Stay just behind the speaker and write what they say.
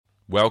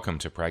Welcome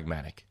to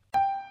Pragmatic.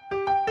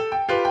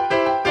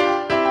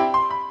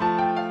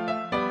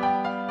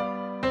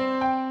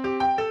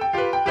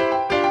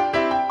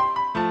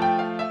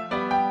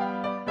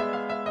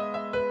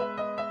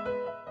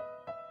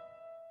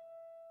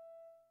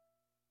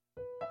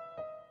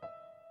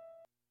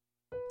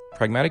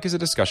 Pragmatic is a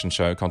discussion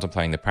show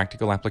contemplating the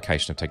practical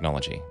application of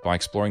technology. By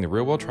exploring the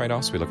real-world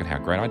trade-offs, we look at how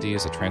great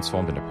ideas are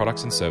transformed into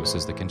products and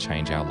services that can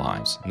change our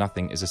lives.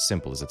 Nothing is as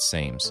simple as it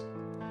seems.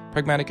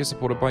 Pragmatic is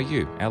supported by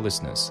you, our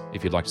listeners.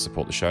 If you'd like to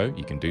support the show,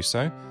 you can do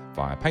so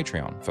via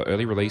Patreon for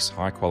early release,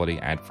 high-quality,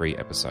 ad-free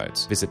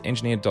episodes. Visit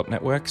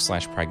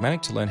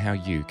engineered.network/pragmatic to learn how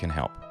you can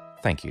help.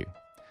 Thank you.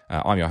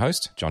 I'm your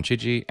host, John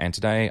Chidgey, and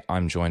today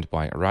I'm joined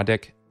by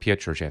Radek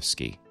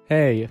Pietroszewski.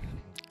 Hey,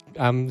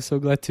 I'm so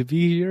glad to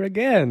be here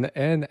again,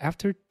 and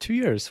after 2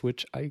 years,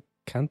 which I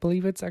can't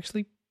believe it's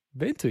actually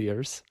been 2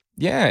 years.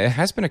 Yeah, it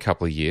has been a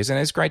couple of years, and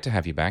it's great to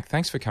have you back.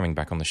 Thanks for coming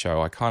back on the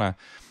show.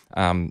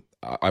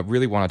 I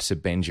really wanted to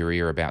bend your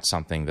ear about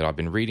something that I've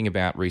been reading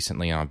about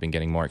recently and I've been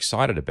getting more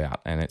excited about,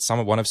 and it's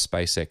one of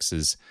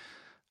SpaceX's,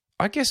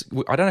 I guess,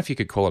 I don't know if you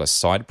could call it a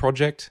side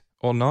project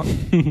or not,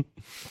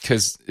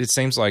 because it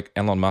seems like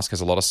Elon Musk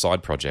has a lot of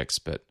side projects,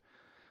 but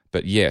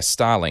yeah,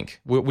 StarLink.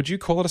 Would you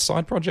call it a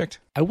side project?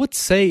 I would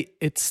say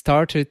it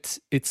started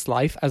its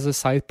life as a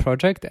side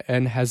project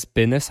and has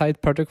been a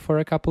side project for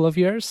a couple of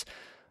years,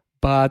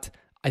 but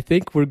I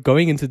think we're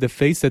going into the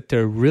phase that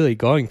they're really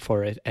going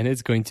for it, and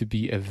it's going to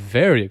be a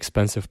very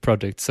expensive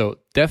project, so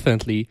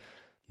definitely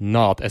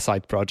not a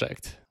side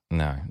project.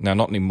 No,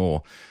 not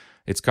anymore.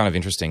 It's kind of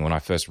interesting when I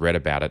first read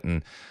about it,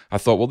 and I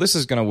thought, well, this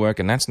is going to work,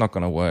 and that's not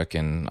going to work,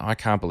 and I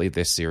can't believe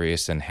they're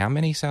serious, and how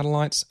many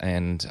satellites?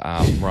 And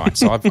right,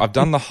 so I've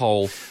done the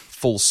whole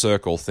full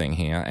circle thing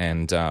here,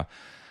 and so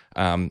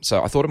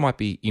I thought it might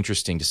be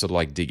interesting to sort of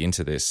like dig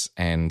into this,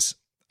 and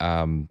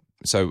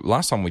so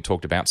last time we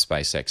talked about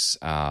SpaceX,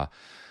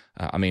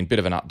 bit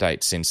of an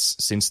update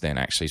since then,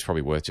 actually. It's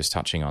probably worth just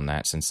touching on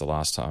that since the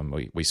last time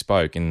we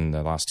spoke in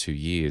the last 2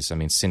 years. I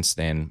mean, since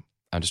then,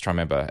 I'm just trying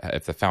to remember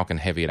if the Falcon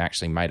Heavy had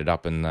actually made it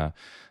up and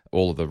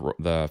all of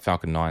the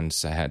Falcon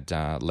 9s had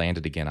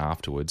landed again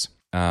afterwards.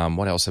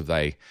 What else have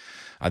they?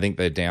 I think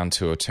they're down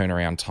to a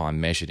turnaround time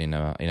measured in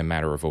a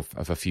matter of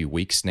a few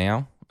weeks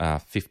now,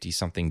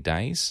 50-something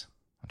days.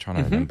 I'm trying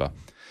to remember.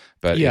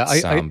 But yeah,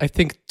 I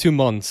think 2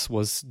 months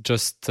was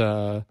just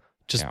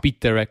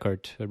beat the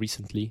record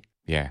recently.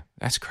 Yeah,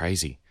 that's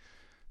crazy.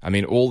 I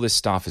mean, all this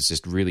stuff is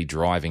just really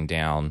driving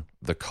down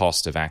the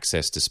cost of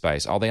access to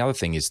space. Oh, the other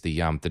thing is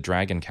the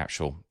Dragon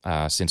capsule,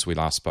 since we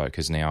last spoke,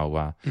 is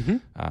now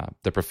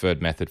the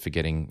preferred method for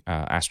getting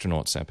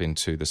astronauts up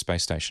into the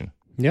space station.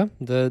 Yeah,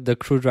 the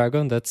Crew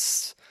Dragon,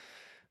 that's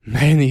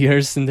many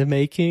years in the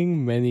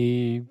making,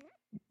 a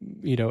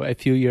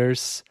few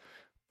years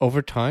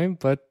over time,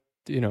 but,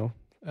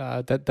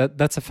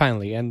 that's a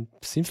finally, and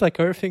seems like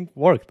everything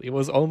worked. It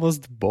was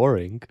almost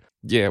boring.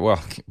 Yeah,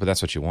 well, but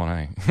that's what you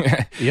want,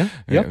 eh? Yeah.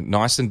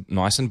 Nice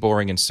and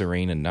boring and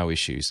serene and no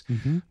issues.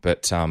 Mm-hmm.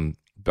 But I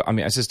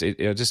mean, I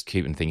just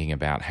keep thinking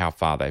about how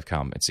far they've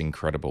come. It's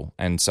incredible.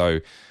 And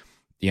so,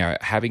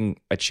 having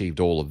achieved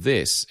all of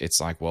this,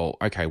 it's like, well,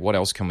 okay, what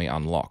else can we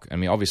unlock? I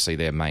mean, obviously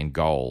their main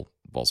goal,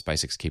 well,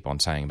 SpaceX keep on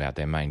saying about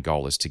their main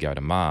goal is to go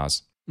to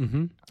Mars.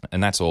 Mm-hmm.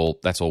 And that's all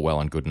well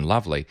and good and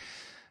lovely.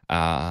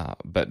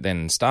 But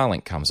then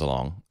Starlink comes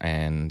along,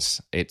 and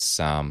they're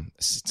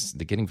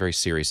getting very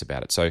serious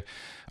about it. So,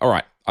 all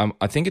right,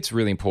 I think it's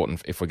really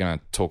important if we're going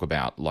to talk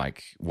about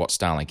like what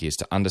Starlink is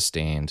to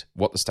understand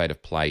what the state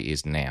of play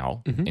is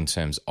now in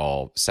terms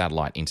of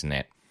satellite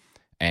internet.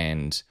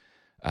 And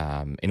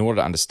in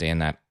order to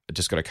understand that, I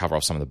just got to cover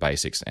off some of the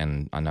basics.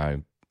 And I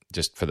know,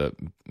 just for the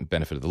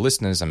benefit of the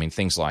listeners, I mean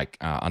things like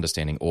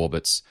understanding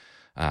orbits,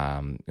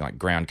 like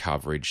ground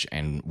coverage,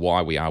 and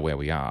why we are where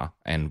we are,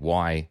 and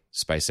why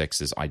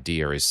SpaceX's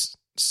idea is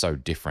so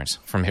different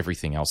from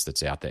everything else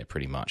that's out there,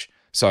 pretty much.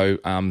 So,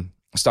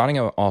 starting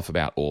off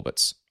about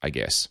orbits, I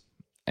guess,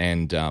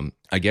 and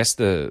I guess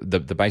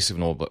the base of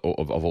an orbit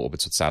of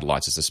orbits with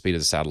satellites is the speed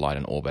of the satellite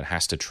in orbit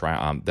has to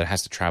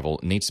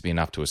travel needs to be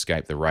enough to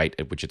escape the rate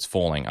at which it's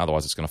falling.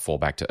 Otherwise, it's going to fall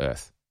back to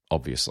Earth,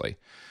 obviously.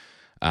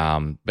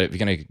 But if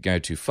you're going to go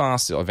too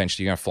fast,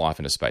 eventually you're going to fly off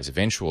into space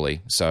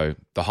eventually. So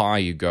the higher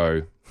you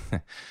go,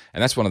 and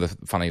that's one of the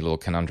funny little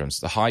conundrums,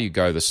 the higher you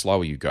go, the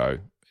slower you go,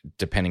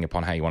 depending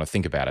upon how you want to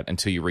think about it,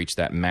 until you reach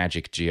that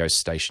magic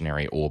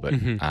geostationary orbit.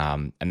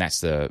 And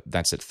that's at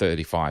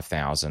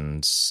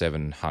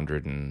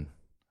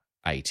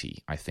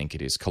 35,780, I think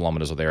it is,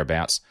 kilometers or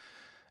thereabouts.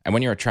 And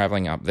when you're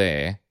traveling up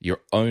there, you're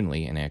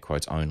only, in air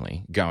quotes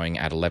only, going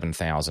at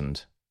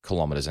 11,000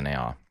 kilometers an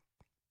hour,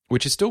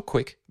 which is still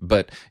quick,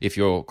 but if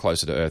you're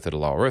closer to Earth at a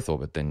lower Earth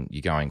orbit, then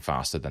you're going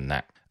faster than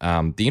that.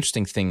 The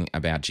interesting thing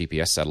about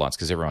GPS satellites,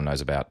 because everyone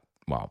knows about,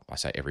 well, I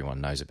say everyone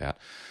knows about,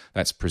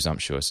 that's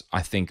presumptuous.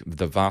 I think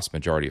the vast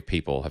majority of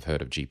people have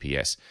heard of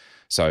GPS.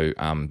 So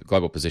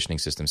Global Positioning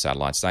System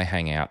satellites, they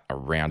hang out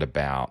around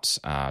about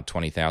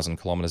 20,000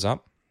 kilometers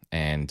up,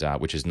 and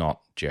which is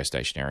not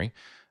geostationary,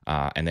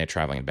 and they're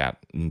traveling about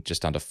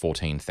just under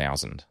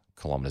 14,000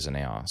 kilometers an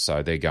hour.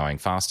 So they're going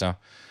faster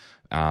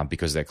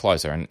because they're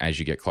closer, and as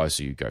you get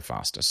closer, you go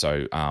faster.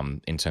 So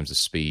in terms of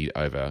speed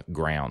over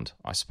ground,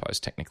 I suppose,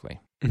 technically.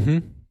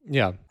 Mm-hmm.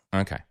 Yeah.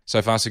 Okay.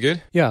 So far, so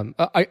good? Yeah.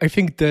 I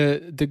think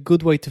the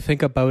good way to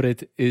think about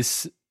it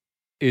is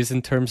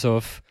in terms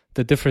of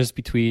the difference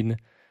between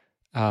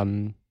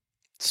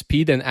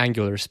speed and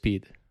angular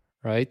speed,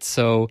 right?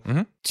 So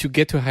to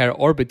get to a higher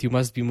orbit, you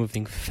must be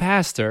moving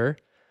faster,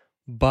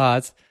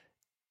 but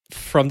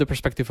from the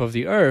perspective of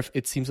the Earth,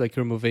 it seems like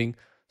you're moving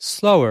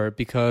slower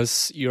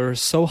because you're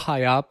so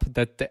high up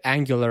that the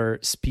angular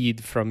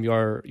speed from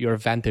your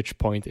vantage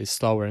point is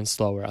slower and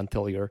slower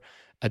until you're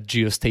at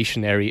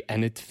geostationary,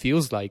 and it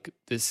feels like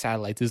the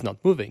satellite is not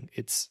moving.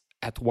 It's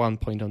at one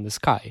point on the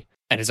sky,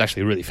 and it's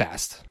actually really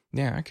fast.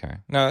 Yeah, okay.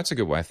 No, that's a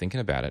good way of thinking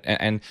about it.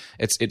 And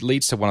it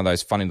leads to one of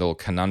those funny little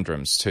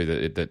conundrums, too,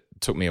 that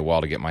took me a while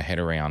to get my head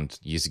around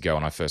years ago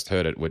when I first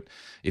heard it.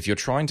 If you're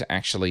trying to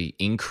actually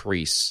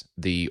increase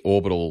the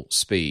orbital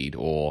speed,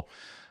 or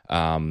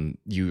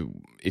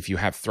if you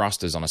have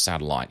thrusters on a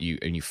satellite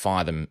and you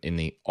fire them in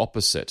the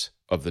opposite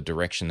of the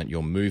direction that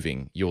you're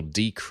moving, you'll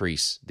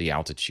decrease the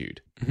altitude.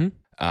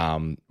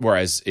 Mm-hmm.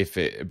 Whereas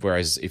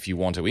if you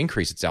want to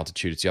increase its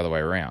altitude, it's the other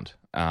way around.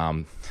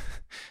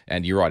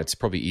 And you're right, it's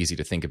probably easy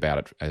to think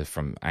about it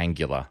from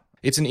angular.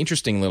 It's an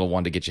interesting little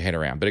one to get your head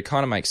around, but it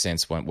kind of makes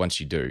sense once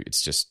you do.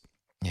 It's just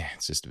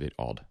a bit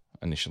odd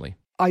initially.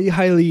 I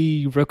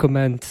highly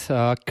recommend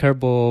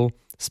Kerbal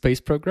Space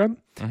Program,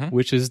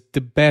 which is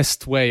the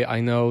best way I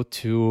know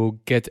to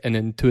get an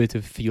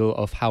intuitive feel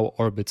of how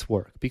orbits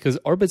work, because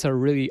orbits are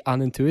really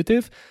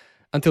unintuitive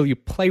until you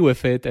play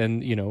with it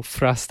and,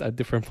 thrust at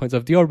different points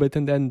of the orbit,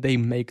 and then they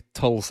make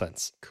total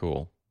sense.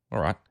 Cool. All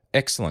right.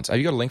 Excellent. Have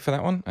you got a link for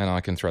that one? And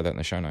I can throw that in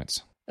the show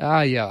notes.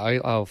 Yeah,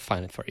 I'll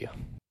find it for you.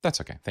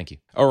 That's okay. Thank you.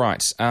 All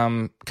right.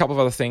 A couple of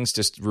other things,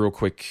 just real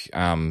quick,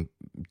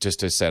 just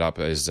to set up,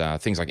 is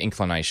things like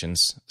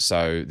inclinations.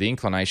 So the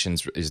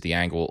inclinations is the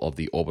angle of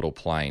the orbital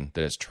plane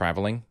that it's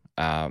traveling.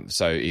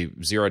 So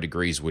 0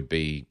 degrees would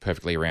be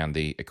perfectly around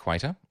the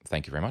equator.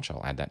 Thank you very much.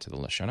 I'll add that to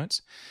the show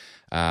notes.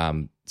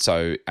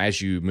 So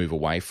as you move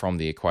away from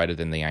the equator,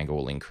 then the angle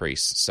will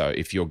increase. So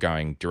if you're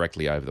going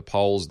directly over the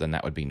poles, then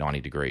that would be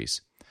 90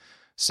 degrees.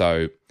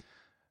 So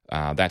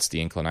that's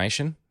the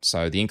inclination.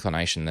 So the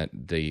inclination that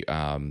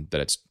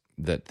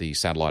the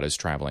satellite is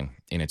traveling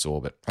in its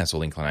orbit. That's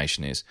all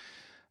inclination is.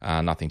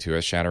 Nothing too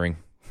earth-shattering.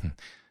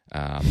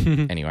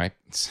 Anyway,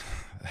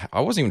 I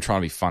wasn't even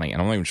trying to be funny,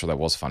 and I'm not even sure that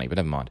was funny, but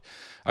never mind.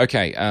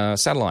 Okay,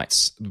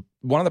 satellites.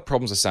 One of the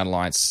problems with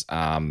satellites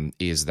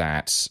is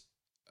that,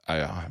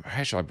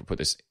 how should I put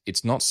this?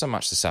 It's not so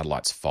much the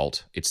satellite's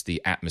fault, it's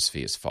the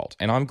atmosphere's fault.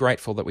 And I'm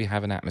grateful that we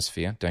have an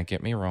atmosphere, don't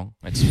get me wrong.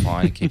 It's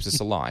fine, it keeps us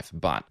alive.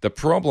 But the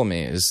problem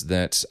is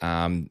that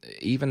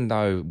even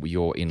though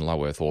you're in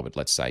low Earth orbit,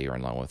 let's say you're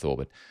in low Earth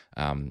orbit,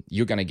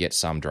 you're going to get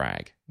some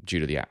drag due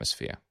to the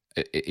atmosphere.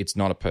 It's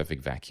not a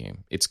perfect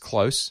vacuum. It's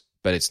close,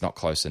 but it's not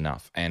close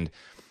enough. And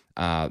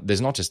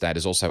there's not just that,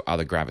 there's also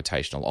other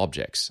gravitational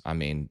objects. I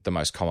mean, the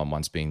most common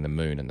ones being the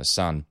moon and the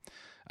sun.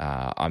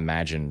 I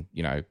imagine,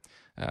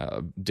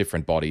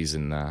 different bodies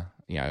in the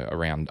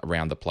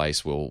around the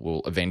place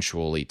will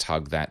eventually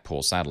tug that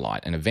poor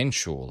satellite, and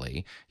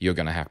eventually you're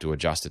going to have to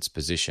adjust its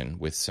position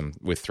with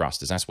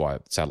thrusters. That's why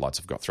satellites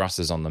have got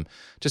thrusters on them,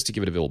 just to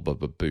give it a little bit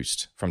of a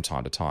boost from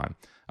time to time.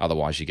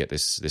 Otherwise, you get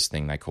this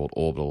thing they call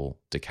orbital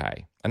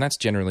decay, and that's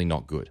generally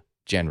not good.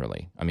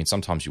 Generally, I mean,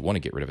 sometimes you want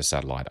to get rid of a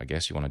satellite. I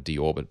guess you want to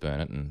deorbit,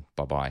 burn it, and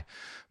bye-bye.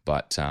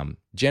 But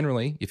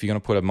generally, if you're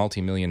going to put a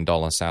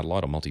multi-million-dollar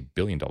satellite or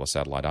multi-billion-dollar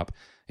satellite up,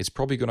 it's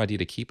probably a good idea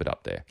to keep it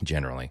up there,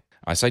 generally.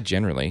 I say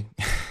generally.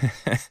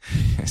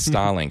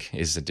 StarLink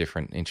is a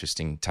different,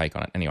 interesting take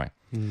on it. Anyway.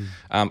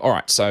 All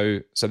right,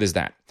 so there's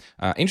that.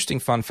 Interesting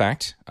fun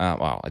fact.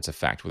 Well, it's a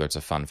fact, whether it's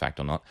a fun fact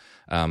or not.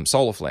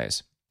 Solar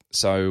flares.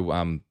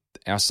 So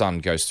our sun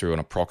goes through an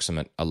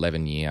approximate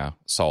 11-year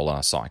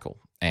solar cycle,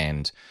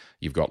 and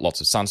you've got lots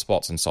of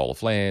sunspots and solar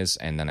flares,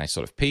 and then they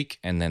sort of peak,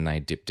 and then they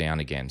dip down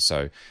again.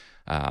 So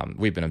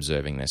we've been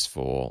observing this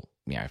for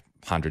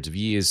hundreds of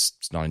years.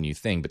 It's not a new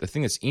thing. But the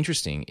thing that's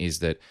interesting is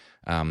that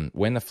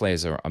when the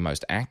flares are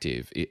most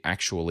active, it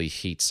actually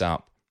heats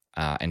up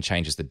and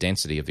changes the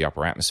density of the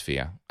upper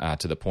atmosphere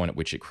to the point at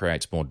which it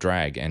creates more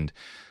drag. And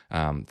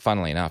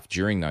funnily enough,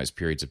 during those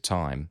periods of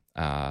time,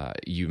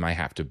 you may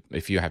have to,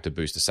 if you have to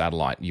boost a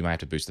satellite, you may have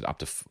to boost it up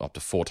to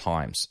 4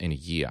 times in a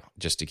year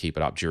just to keep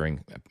it up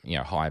during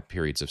high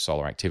periods of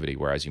solar activity,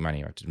 whereas you may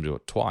only have to do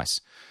it twice,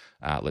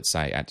 let's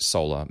say at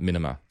solar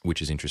minima,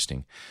 which is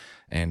interesting.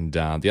 And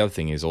the other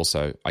thing is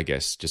also, I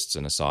guess, just as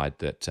an aside,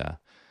 that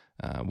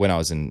when I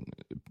was in,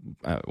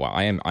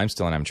 I'm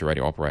still an amateur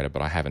radio operator,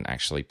 but I haven't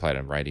actually played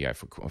on radio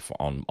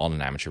on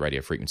an amateur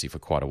radio frequency for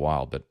quite a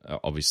while. But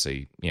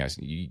obviously,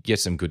 you get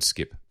some good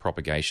skip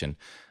propagation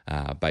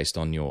based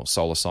on your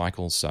solar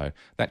cycles, so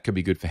that could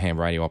be good for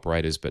ham radio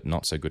operators, but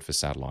not so good for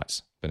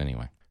satellites. But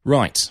anyway,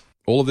 right,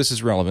 all of this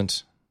is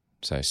relevant,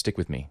 so stick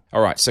with me.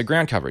 All right, so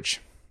ground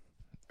coverage.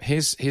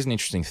 Here's an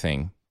interesting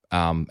thing.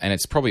 And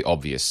it's probably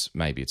obvious,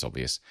 maybe it's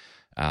obvious.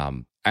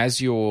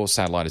 As your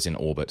satellite is in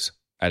orbit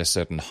at a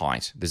certain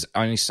height, there's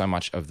only so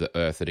much of the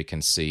Earth that it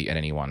can see at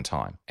any one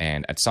time.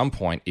 And at some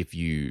point, if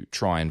you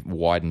try and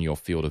widen your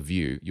field of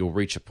view, you'll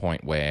reach a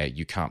point where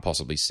you can't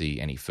possibly see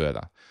any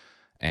further.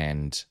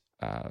 And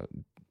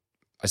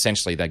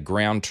essentially, that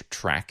ground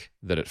track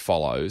that it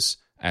follows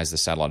as the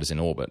satellite is in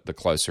orbit, the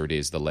closer it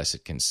is, the less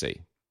it can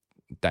see.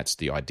 That's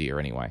the idea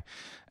anyway.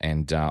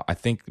 And I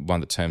think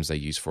one of the terms they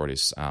use for it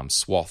is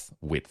swath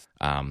width,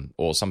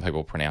 or some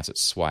people pronounce it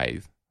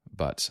swathe,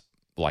 but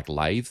like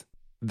lathe.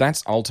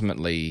 That's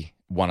ultimately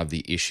one of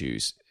the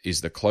issues,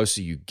 is the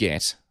closer you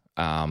get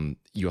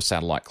your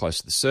satellite close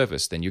to the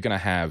surface, then you're going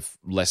to have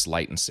less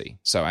latency.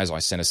 So as I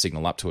send a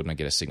signal up to it and I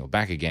get a signal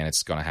back again,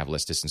 it's going to have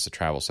less distance to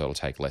travel, so it'll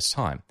take less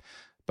time.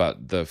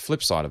 But the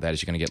flip side of that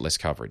is you're going to get less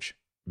coverage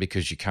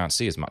because you can't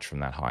see as much from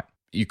that height.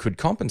 You could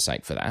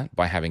compensate for that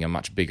by having a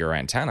much bigger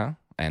antenna,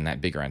 and that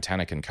bigger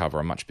antenna can cover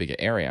a much bigger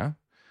area.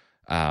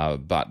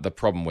 But the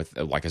problem with,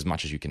 like, as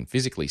much as you can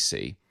physically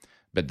see,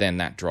 but then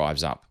that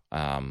drives up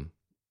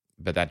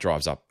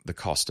the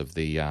cost of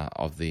the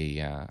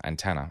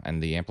antenna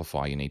and the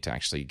amplifier you need to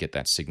actually get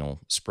that signal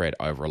spread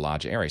over a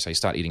larger area. So you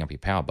start eating up your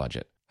power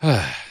budget.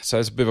 So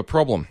it's a bit of a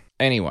problem.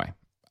 Anyway,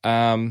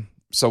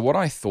 so what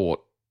I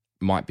thought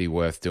might be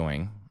worth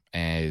doing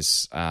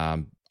is,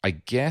 I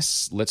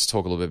guess, let's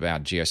talk a little bit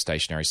about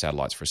geostationary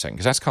satellites for a second,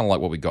 because that's kind of like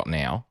what we got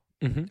now.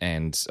 Mm-hmm.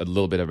 And a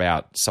little bit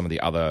about some of the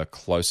other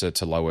closer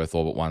to low Earth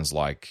orbit ones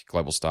like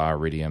Globalstar,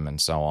 Iridium,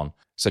 and so on.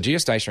 So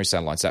geostationary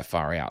satellites that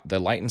far out, the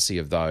latency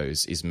of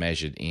those is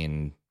measured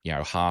in,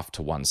 half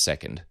to 1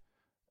 second.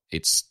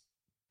 It's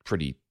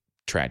pretty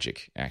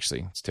tragic,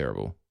 actually. It's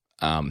terrible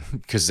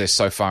because they're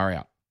so far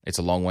out. It's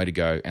a long way to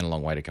go and a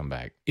long way to come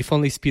back. If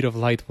only speed of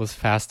light was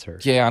faster.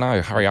 Yeah, I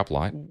know. Hurry up,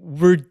 light.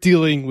 We're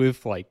dealing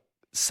with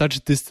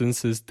such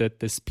distances that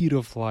the speed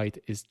of light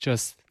is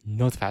just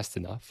not fast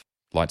enough.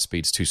 Light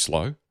speed's too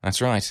slow.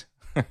 That's right.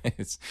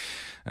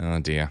 Oh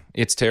dear,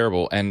 it's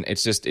terrible, and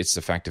it's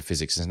a fact of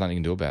physics. There's nothing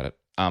you can do about it.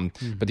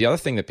 But the other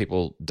thing that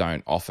people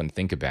don't often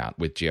think about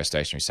with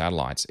geostationary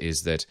satellites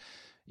is that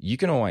you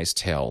can always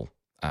tell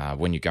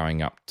when you're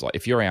going up. Like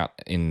if you're out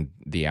in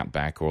the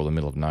outback or the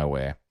middle of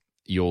nowhere,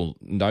 you'll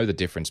know the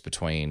difference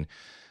between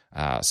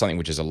something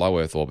which is a low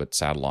Earth orbit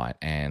satellite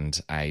and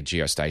a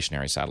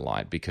geostationary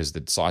satellite, because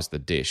the size of the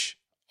dish.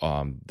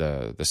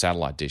 The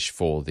satellite dish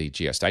for the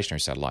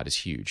geostationary satellite is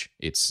huge.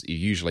 It's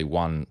usually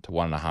 1 to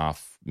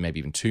 1.5, maybe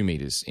even 2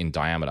 meters in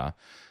diameter,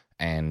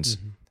 and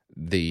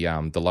the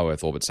low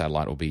Earth orbit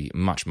satellite will be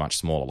much, much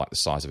smaller, like the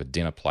size of a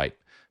dinner plate,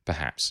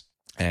 perhaps.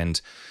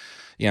 And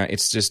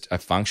it's just a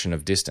function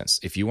of distance.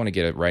 If you want to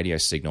get a radio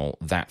signal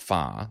that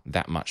far,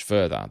 that much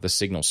further, the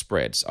signal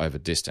spreads over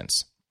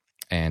distance.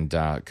 And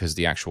because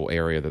the actual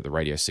area that the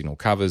radio signal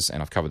covers,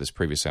 and I've covered this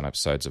previously in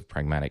episodes of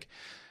Pragmatic,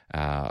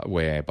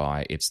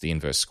 whereby it's the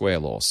inverse square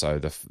law. So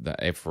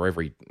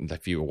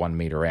if you're 1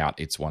 meter out,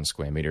 it's 1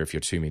 square meter. If you're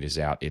 2 meters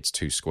out, it's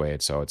 2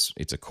 squared. So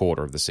it's a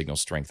quarter of the signal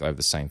strength over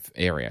the same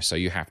area. So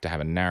you have to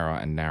have a narrower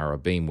and narrower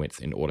beam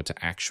width in order to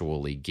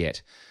actually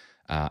get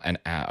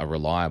a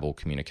reliable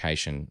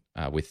communication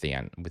with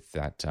that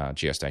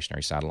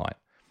geostationary satellite.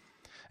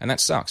 And that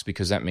sucks,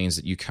 because that means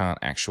that you can't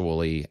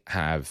actually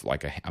have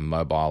like a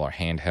mobile or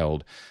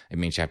handheld. It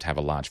means you have to have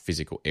a large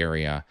physical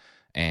area,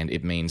 and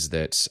it means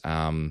that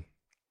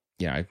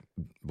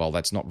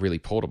that's not really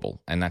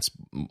portable. And that's,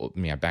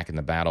 back in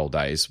the bad old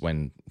days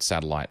when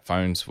satellite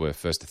phones were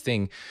first a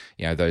thing,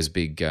 those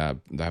big,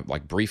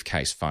 like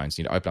briefcase phones,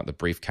 you'd open up the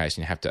briefcase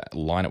and you have to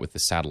line it with the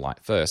satellite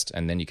first,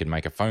 and then you can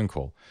make a phone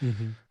call.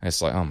 Mm-hmm. And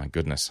it's like, oh my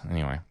goodness.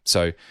 Anyway,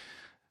 so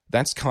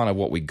that's kind of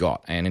what we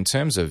got. And in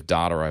terms of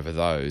data over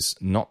those,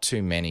 not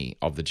too many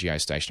of the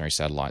geostationary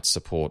satellites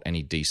support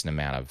any decent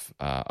amount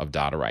of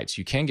data rates.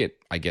 You can get,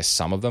 I guess,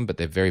 some of them, but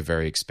they're very,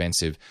 very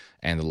expensive,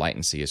 and the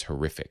latency is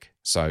horrific.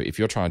 So if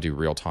you're trying to do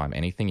real-time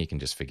anything, you can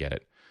just forget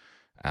it.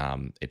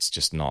 It's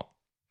just not,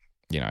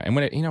 and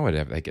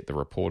whenever they get the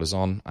reporters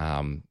on,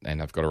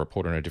 and I've got a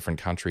reporter in a different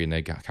country, and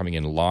they're coming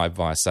in live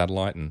via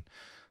satellite, and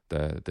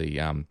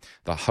the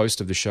host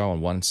of the show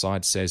on one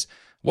side says,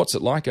 "What's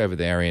it like over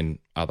there in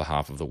other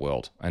half of the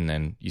world?" And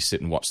then you sit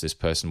and watch this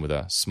person with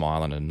a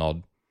smile and a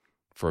nod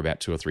for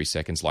about 2 or 3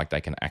 seconds, like they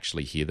can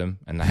actually hear them,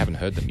 and they haven't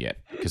heard them yet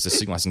because the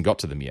signal hasn't got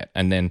to them yet.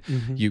 And then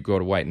you've got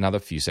to wait another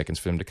few seconds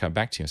for them to come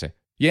back to you and say,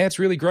 "Yeah, it's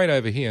really great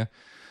over here."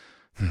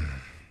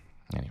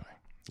 Anyway,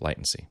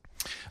 latency.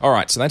 All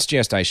right, so that's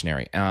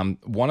geostationary.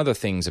 One of the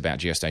things about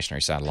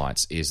geostationary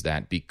satellites is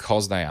that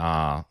because they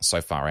are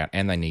so far out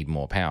and they need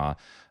more power,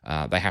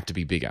 they have to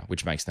be bigger,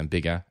 which makes them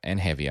bigger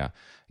and heavier.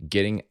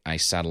 Getting a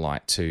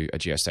satellite to a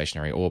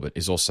geostationary orbit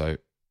is also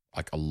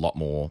like a lot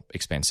more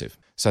expensive.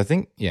 So I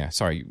think,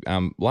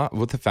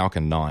 with the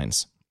Falcon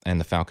 9s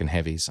and the Falcon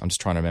Heavies, I'm just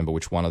trying to remember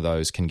which one of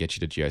those can get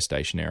you to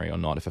geostationary or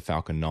not. If a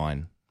Falcon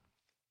 9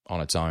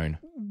 on its own,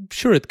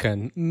 sure it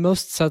can.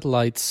 Most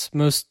satellites,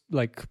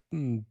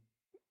 TV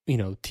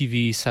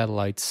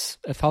satellites,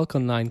 a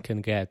Falcon 9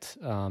 can get.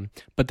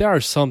 But there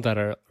are some that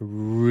are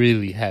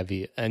really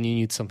heavy, and you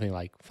need something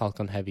like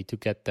Falcon Heavy to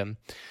get them.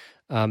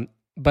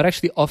 But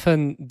actually,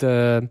 often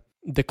the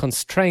the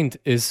constraint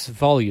is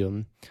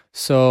volume.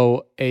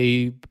 So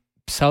a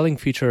selling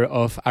feature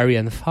of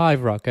Ariane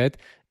 5 rocket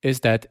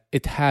is that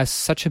it has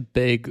such a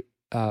big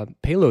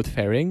payload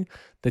fairing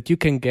that you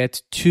can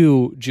get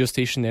 2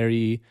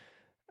 geostationary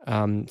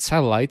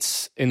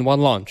satellites in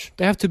one launch.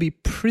 They have to be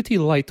pretty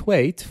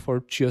lightweight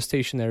for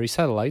geostationary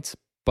satellites,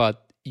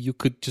 but you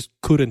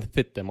couldn't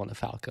fit them on a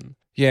Falcon.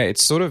 Yeah,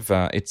 it's sort of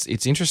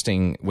it's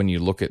interesting when you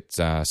look at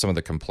some of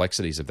the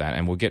complexities of that,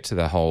 and we'll get to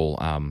the whole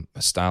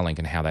StarLink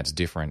and how that's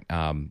different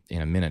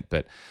in a minute.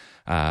 But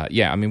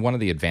yeah, I mean, one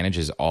of the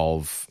advantages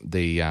of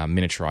the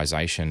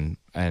miniaturization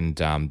and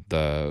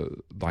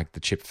the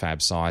chip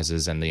fab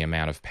sizes and the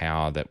amount of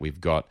power that we've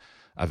got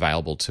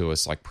available to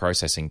us, like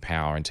processing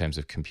power in terms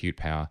of compute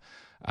power,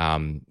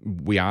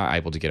 we are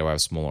able to get away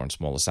with smaller and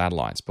smaller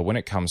satellites. But when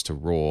it comes to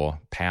raw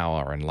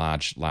power and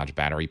large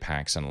battery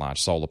packs and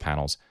large solar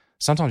panels,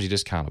 sometimes you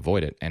just can't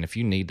avoid it. And if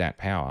you need that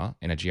power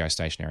in a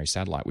geostationary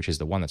satellite, which is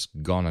the one that's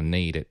gonna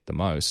need it the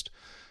most,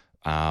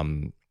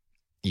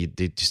 you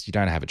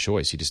don't have a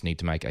choice. You just need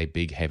to make a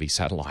big, heavy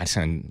satellite,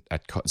 and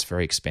it's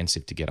very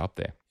expensive to get up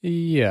there.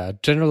 Yeah,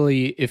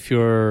 generally, if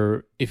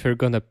you're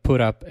gonna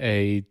put up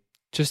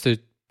just a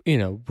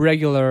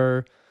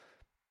regular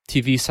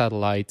TV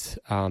satellite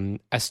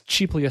as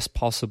cheaply as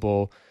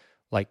possible,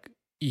 like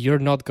you're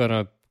not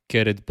gonna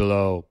get it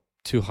below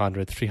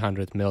 200,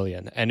 300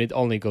 million, and it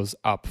only goes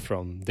up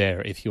from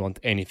there if you want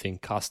anything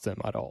custom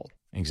at all.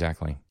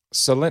 Exactly.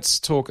 So let's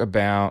talk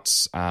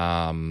about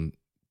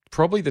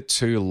probably the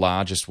 2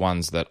 largest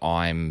ones that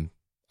I'm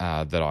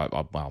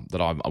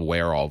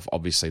aware of.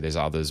 Obviously, there's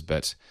others,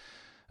 but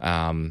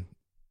I'll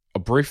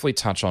briefly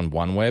touch on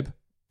OneWeb.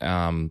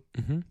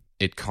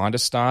 It kind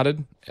of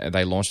started.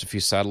 They launched a few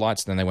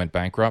satellites, then they went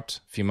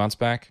bankrupt a few months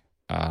back.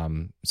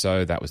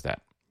 So that was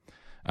that.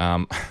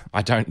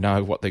 I don't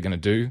know what they're going to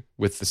do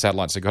with the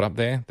satellites they got up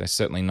there. They're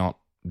certainly not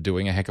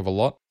doing a heck of a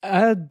lot.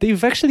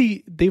 They've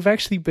actually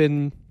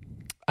been,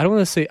 I don't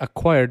want to say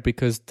acquired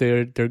because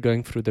they're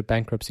going through the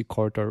bankruptcy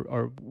court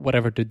or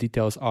whatever the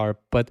details are,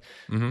 but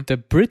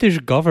the British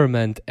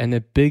government and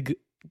a big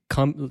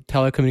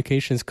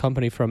telecommunications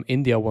company from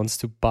India wants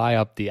to buy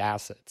up the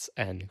assets,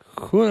 and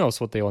who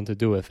knows what they want to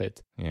do with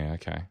it. Yeah,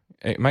 okay.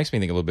 It makes me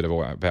think a little bit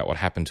about what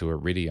happened to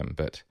Iridium,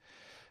 but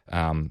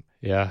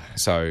yeah.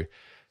 So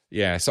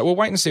we'll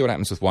wait and see what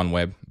happens with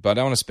OneWeb, but I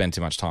don't want to spend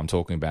too much time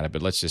talking about it,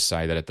 but let's just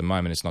say that at the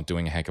moment it's not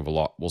doing a heck of a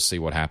lot. We'll see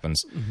what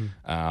happens.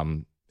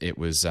 It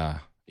was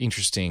an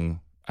interesting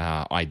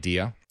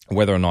idea.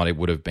 Whether or not it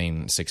would have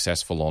been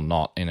successful or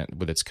not in it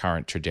with its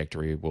current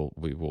trajectory,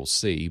 we will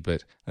see,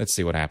 but let's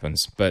see what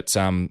happens. But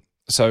so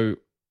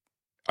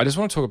I just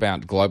want to talk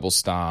about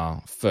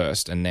Globalstar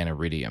first and then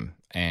Iridium,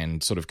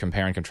 and sort of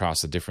compare and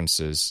contrast the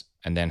differences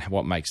and then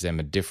what makes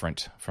them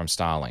different from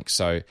StarLink.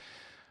 So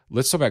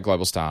let's talk about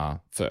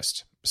Globalstar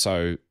first.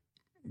 So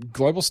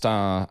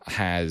Globalstar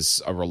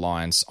has a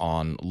reliance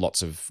on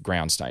lots of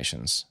ground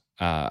stations,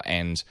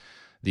 and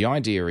the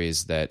idea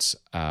is that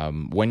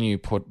when you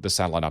put the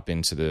satellite up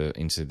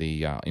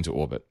into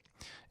orbit,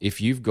 if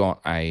you've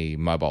got a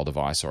mobile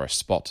device or a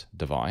spot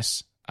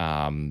device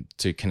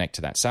to connect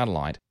to that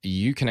satellite,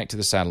 you connect to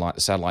the satellite.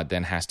 The satellite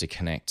then has to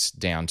connect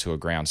down to a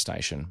ground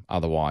station.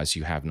 Otherwise,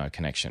 you have no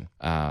connection.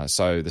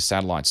 So the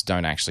satellites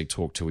don't actually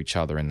talk to each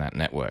other in that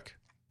network.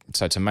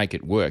 So to make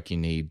it work, you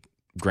need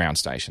ground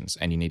stations,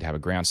 and you need to have a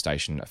ground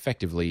station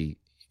effectively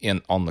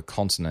on the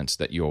continent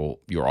that you're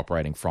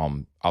operating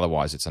from.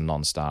 Otherwise, it's a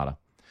non-starter.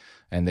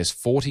 And there's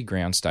 40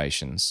 ground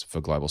stations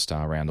for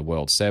Globalstar around the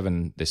world.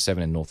 There's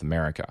 7 in North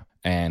America.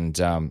 And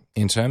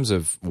in terms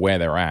of where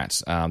they're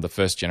at, the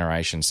first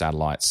generation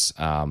satellites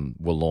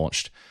were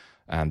launched,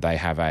 and they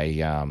have I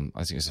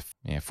think it's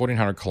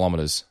 1,400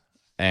 kilometers,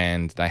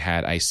 and they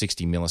had a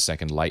 60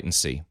 millisecond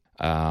latency.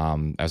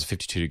 As a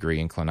 52-degree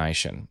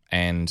inclination.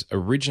 And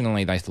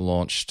originally they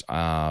launched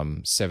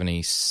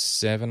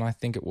 77, I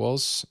think it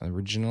was,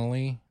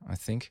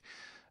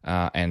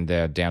 and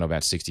they're down to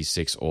about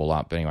 66 all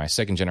up. But anyway,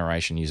 second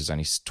generation uses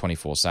only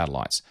 24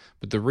 satellites.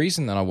 But the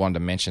reason that I wanted to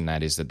mention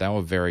that is that they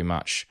were very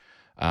much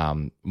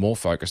more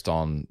focused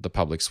on the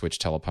public switch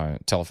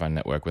telephone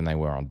network when they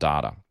were on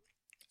data.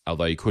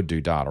 Although you could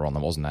do data on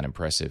them, wasn't that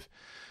impressive.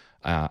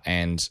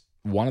 And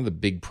one of the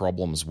big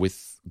problems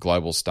with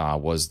Globalstar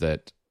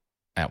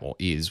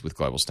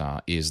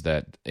is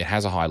that it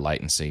has a high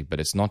latency, but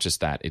it's not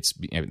just that.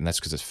 And that's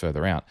because it's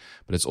further out,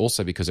 but it's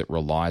also because it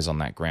relies on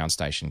that ground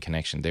station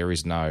connection. There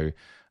is no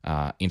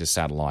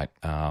intersatellite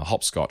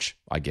hopscotch,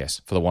 I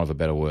guess, for the want of a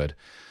better word.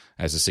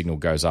 As the signal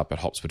goes up, it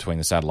hops between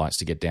the satellites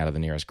to get down to the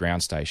nearest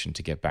ground station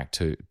to get back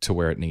to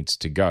where it needs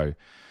to go.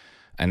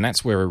 And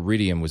that's where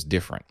Iridium was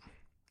different.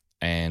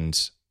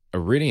 And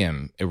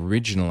Iridium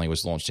originally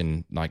was launched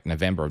in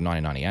November of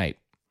 1998.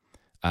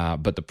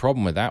 But the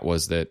problem with that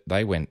was that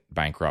they went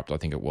bankrupt, I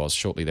think it was,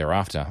 shortly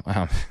thereafter.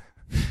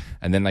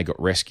 And then they got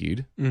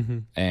rescued.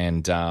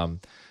 And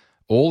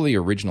all the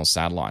original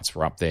satellites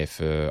were up there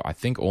for, I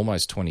think,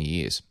 almost 20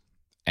 years.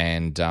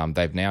 And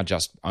they've now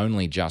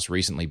only just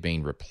recently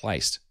been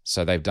replaced.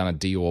 So they've done a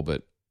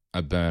deorbit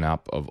a burn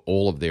up of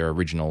all of their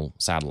original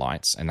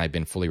satellites, and they've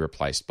been fully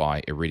replaced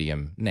by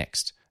Iridium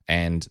Next.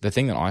 And the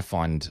thing that I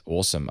find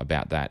awesome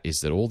about that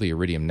is that all the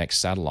Iridium Next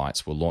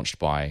satellites were launched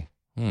by,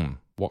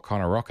 what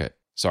kind of rocket?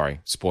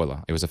 Sorry,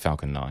 spoiler, it was a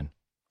Falcon 9.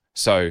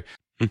 So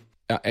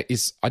I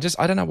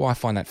don't know why I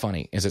find that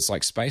funny. Is it's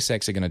like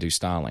SpaceX are going to do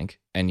Starlink,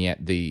 and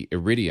yet the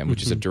Iridium,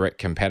 which is a direct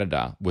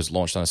competitor, was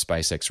launched on a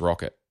SpaceX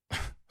rocket.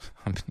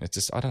 I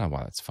don't know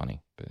why that's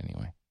funny, but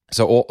anyway.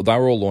 So they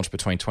were all launched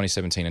between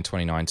 2017 and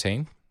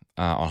 2019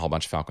 on a whole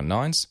bunch of Falcon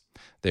 9s.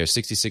 There are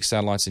 66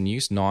 satellites in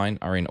use. 9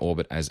 are in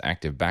orbit as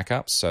active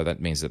backups. So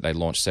that means that they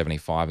launched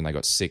 75 and they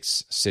got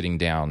 6 sitting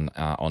down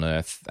on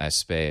Earth as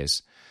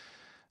spares.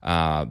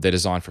 They're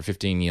designed for a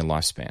 15-year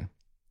lifespan.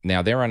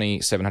 Now, they're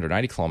only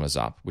 780 kilometers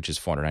up, which is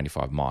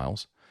 485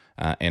 miles,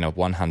 in a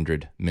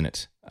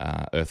 100-minute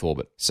Earth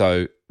orbit.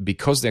 So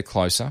because they're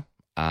closer,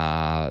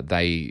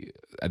 they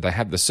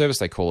have the service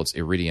they call it's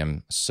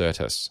Iridium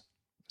Certus,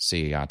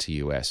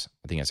 Certus.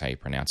 I think that's how you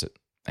pronounce it.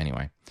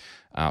 Anyway,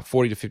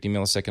 40 to 50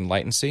 millisecond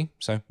latency,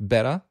 so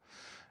better.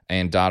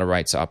 And data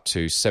rates are up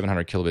to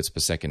 700 kilobits per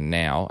second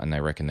now, and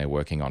they reckon they're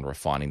working on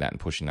refining that and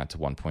pushing that to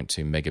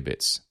 1.2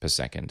 megabits per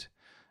second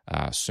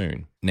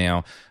soon.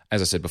 Now,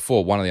 as I said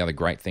before, one of the other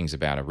great things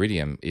about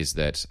Iridium is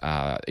that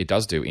it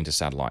does do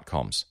inter-satellite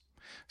comms.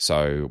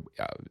 So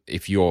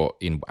if you're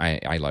in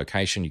a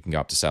location, you can go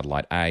up to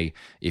satellite A.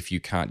 If you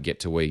can't get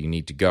to where you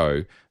need to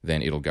go,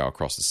 then it'll go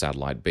across to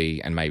satellite B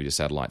and maybe to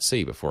satellite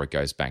C before it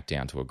goes back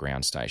down to a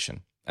ground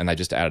station. And they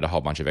just added a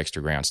whole bunch of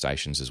extra ground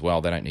stations as well.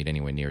 They don't need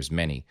anywhere near as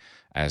many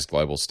as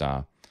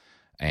Globalstar.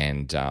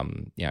 And,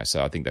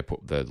 so I think they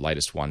put the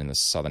latest one in the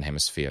Southern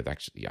Hemisphere.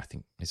 Actually, I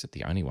think, is it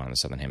the only one in the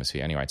Southern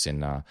Hemisphere? Anyway, it's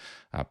in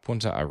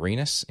Punta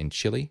Arenas in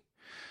Chile.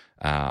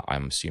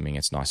 I'm assuming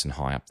it's nice and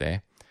high up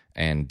there.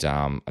 And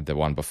the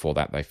one before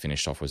that they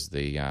finished off was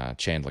the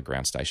Chandler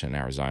ground station in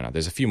Arizona.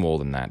 There's a few more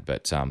than that,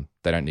 but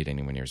they don't need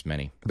anywhere near as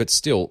many. But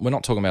still, we're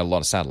not talking about a lot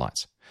of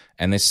satellites.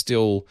 And they're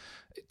still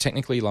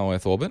technically low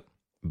Earth orbit,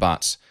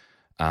 but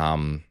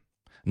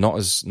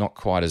not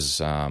quite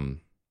as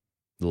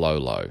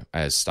low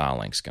as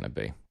Starlink's going to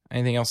be.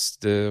 Anything else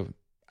to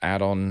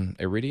add on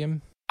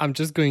Iridium? I'm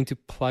just going to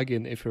plug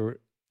in, if you're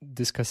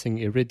discussing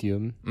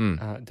Iridium,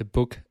 the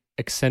book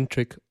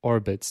Eccentric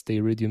Orbits, The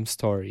Iridium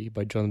Story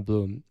by John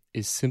Bloom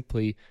is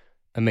simply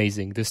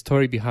amazing. The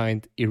story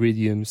behind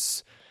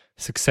Iridium's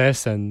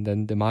success and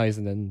then demise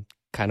and then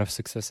kind of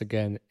success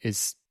again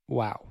is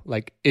wow.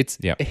 Like it's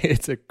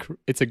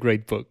a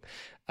great book.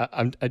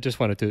 I just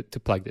wanted to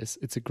plug this.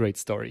 It's a great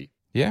story.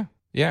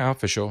 Yeah,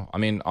 for sure. I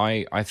mean,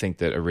 I think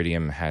that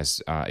Iridium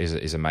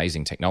is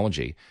amazing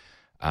technology,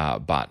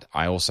 but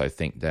I also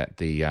think that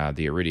the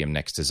Iridium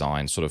Next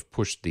design sort of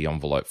pushed the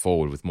envelope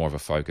forward with more of a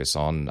focus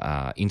on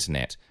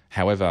internet.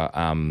 However,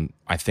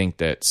 I think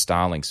that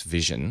Starlink's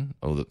vision,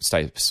 or the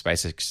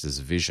SpaceX's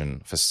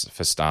vision for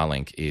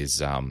Starlink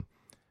is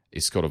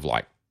sort of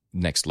like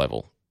next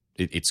level.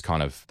 It's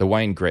kind of the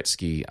Wayne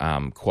Gretzky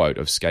quote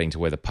of skating to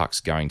where the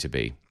puck's going to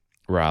be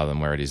rather than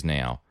where it is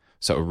now.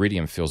 So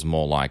Iridium feels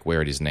more like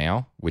where it is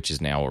now, which is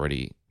now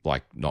already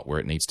like not where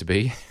it needs to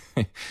be,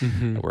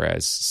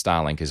 whereas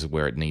Starlink is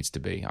where it needs to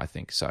be, I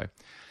think. So,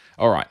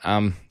 all right.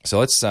 So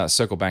let's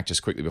circle back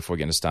just quickly before we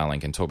get into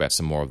Starlink and talk about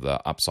some more of the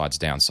upsides,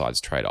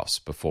 downsides, trade-offs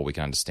before we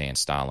can understand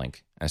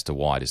Starlink as to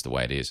why it is the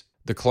way it is.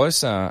 The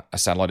closer a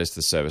satellite is to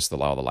the service, the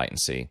lower the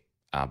latency,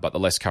 but the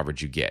less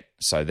coverage you get.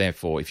 So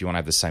therefore, if you want to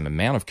have the same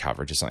amount of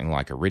coverage as something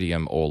like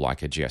Iridium or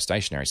like a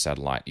geostationary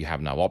satellite, you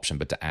have no option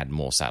but to add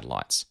more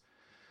satellites.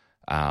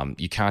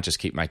 You can't just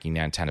keep making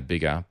the antenna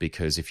bigger,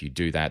 because if you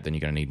do that, then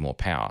you're going to need more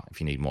power.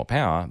 If you need more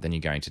power, then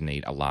you're going to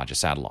need a larger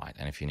satellite.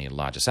 And if you need a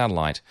larger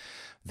satellite,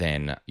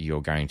 then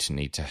you're going to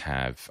need to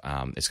have,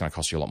 it's going to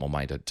cost you a lot more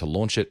money to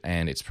launch it.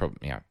 And it's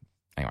probably,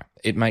 anyway,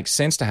 it makes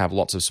sense to have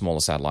lots of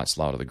smaller satellites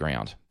lower to the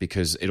ground,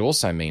 because it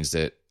also means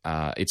that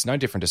it's no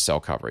different to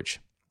cell coverage.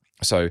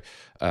 So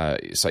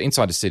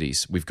inside the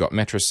cities, we've got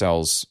metro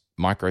cells,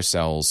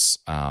 microcells,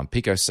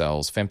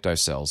 picocells,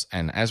 femtocells,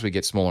 and as we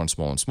get smaller and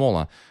smaller and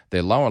smaller,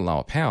 they're lower and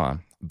lower power,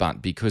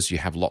 but because you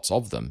have lots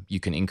of them, you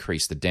can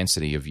increase the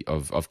density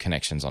of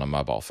connections on a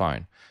mobile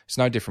phone. It's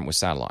no different with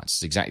satellites.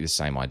 It's exactly the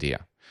same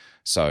idea.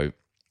 So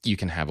you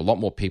can have a lot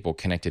more people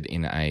connected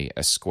in a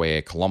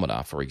square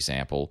kilometer, for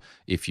example,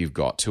 if you've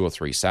got 2 or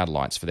 3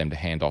 satellites for them to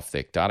hand off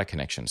their data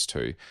connections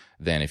to,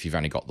 than if you've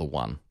only got the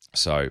one.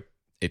 So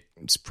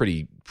it's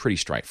pretty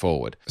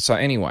straightforward. So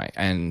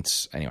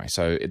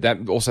so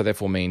that also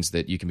therefore means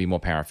that you can be more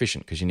power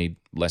efficient because you need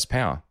less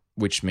power,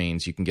 which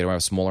means you can get away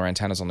with smaller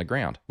antennas on the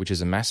ground, which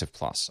is a massive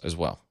plus as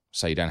well.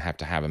 So you don't have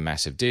to have a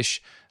massive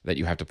dish that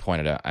you have to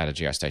point at a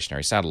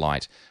geostationary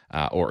satellite,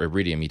 or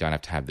Iridium, you don't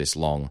have to have this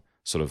long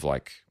sort of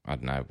like, I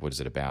don't know, what is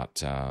it, about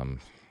 10,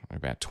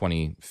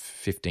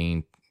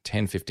 15,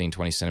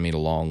 20 centimeter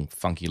long,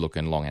 funky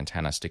looking long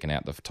antenna sticking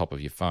out the top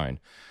of your phone.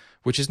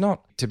 Which is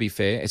not, to be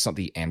fair, it's not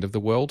the end of the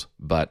world,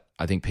 but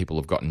I think people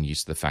have gotten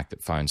used to the fact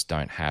that phones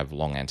don't have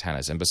long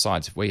antennas. And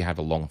besides, if we have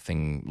a long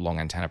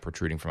antenna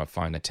protruding from a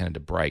phone, they tended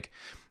to break.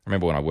 I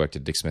remember when I worked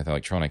at Dick Smith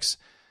Electronics,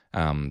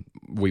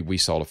 we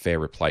sold a fair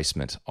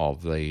replacement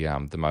of the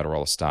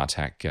Motorola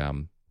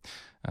StarTAC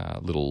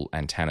little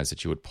antennas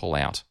that you would pull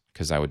out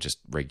because they would just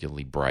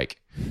regularly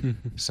break.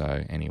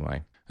 So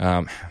anyway,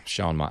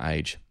 showing my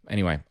age.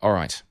 Anyway, all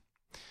right.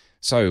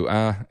 So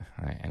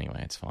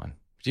anyway, it's fine.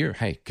 Do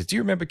you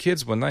remember,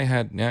 kids, when they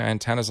had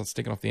antennas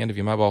sticking off the end of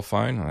your mobile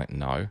phone? I'm like,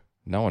 no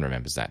one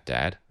remembers that,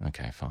 Dad.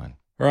 Okay, fine.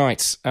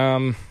 Right.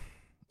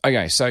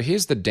 Okay, so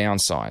here's the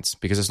downsides,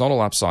 because it's not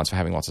all upsides for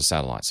having lots of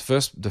satellites.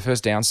 The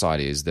first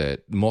downside is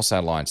that more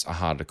satellites are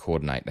harder to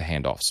coordinate the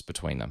handoffs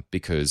between them,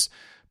 because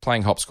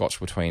playing hopscotch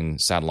between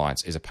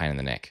satellites is a pain in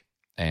the neck,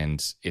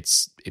 and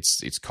it's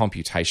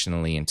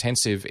computationally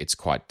intensive. It's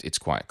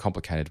quite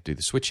complicated to do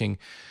the switching.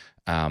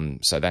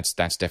 So that's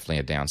definitely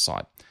a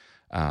downside.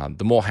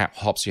 The more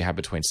hops you have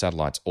between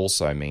satellites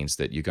also means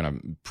that you're going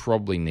to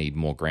probably need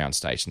more ground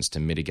stations to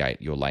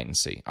mitigate your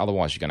latency.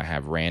 Otherwise, you're going to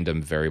have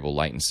random variable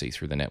latency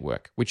through the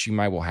network, which you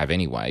may well have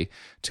anyway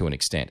to an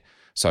extent.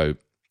 So,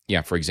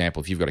 for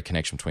example, if you've got a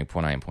connection between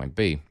point A and point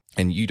B,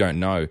 and you don't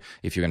know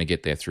if you're going to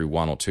get there through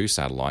 1 or 2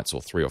 satellites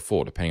or 3 or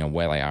 4, depending on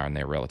where they are in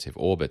their relative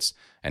orbits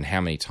and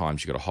how many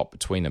times you've got to hop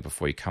between them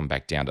before you come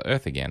back down to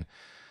Earth again,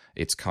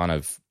 it's kind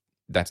of...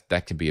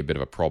 That can be a bit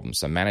of a problem.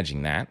 So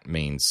managing that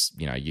means,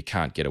 you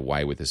can't get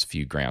away with as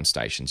few ground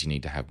stations. You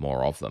need to have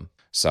more of them.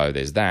 So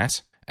there's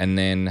that. And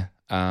then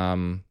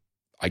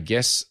I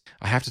guess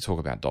I have to talk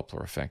about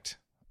Doppler effect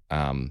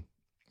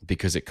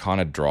because it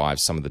kind of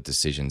drives some of the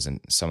decisions and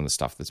some of the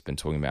stuff that's been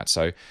talking about.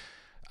 So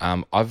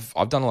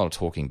I've done a lot of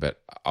talking,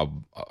 but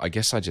I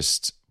guess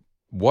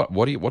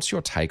what's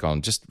your take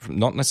on, just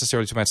not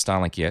necessarily talking about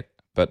StarLink yet,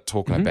 but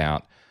talking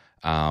about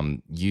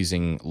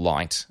using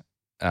light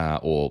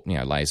or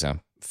laser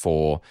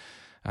for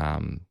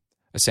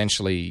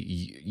essentially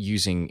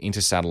using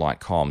intersatellite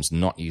comms,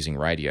 not using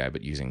radio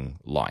but using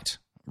light,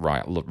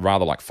 right?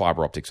 Rather like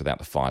fiber optics without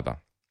the fiber.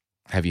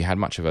 How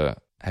much do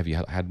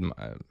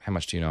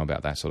you know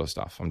about that sort of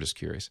stuff? I'm just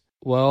curious.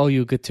 Well,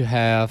 you get to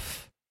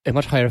have a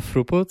much higher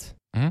throughput,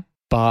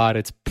 but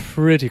it's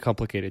pretty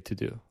complicated to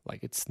do.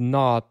 Like, it's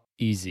not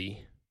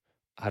easy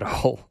at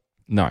all.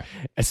 No.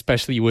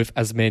 Especially with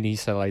as many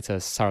satellites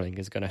as StarLink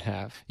is going to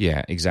have.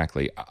 Yeah,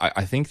 exactly.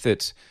 I think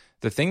that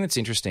the thing that's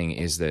interesting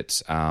is that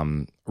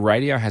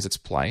radio has its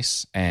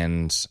place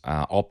and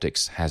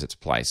optics has its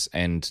place.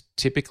 And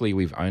typically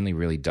we've only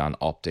really done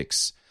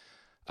optics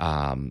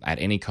at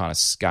any kind of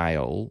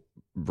scale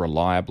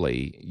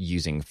reliably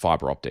using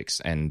fiber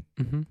optics. And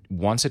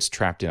once it's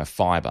trapped in a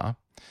fiber,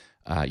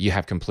 you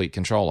have complete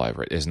control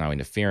over it. There's no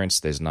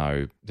interference. There's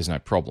no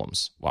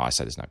problems. Well, I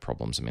say there's no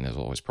problems. I mean, there's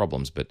always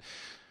problems, but...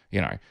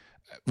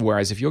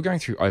 whereas if you're going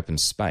through open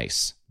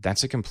space,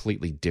 that's a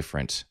completely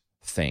different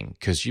thing,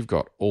 because you've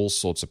got all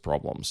sorts of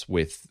problems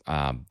with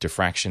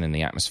diffraction in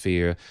the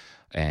atmosphere,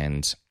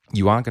 and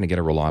you aren't going to get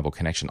a reliable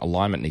connection.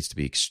 Alignment needs to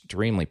be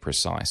extremely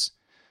precise.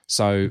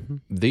 So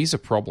these are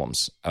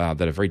problems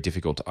that are very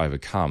difficult to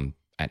overcome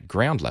at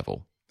ground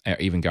level,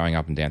 even going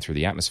up and down through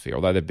the atmosphere,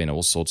 although there have been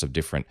all sorts of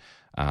different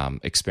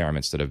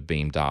experiments that have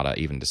beamed data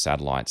even to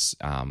satellites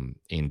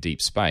in deep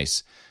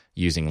space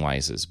using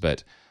lasers.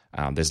 But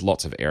there's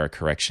lots of error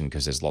correction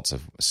because there's lots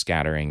of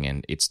scattering,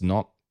 and it's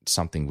not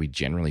something we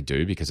generally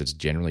do because it's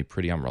generally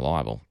pretty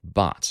unreliable.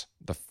 But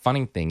the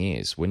funny thing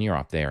is, when you're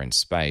up there in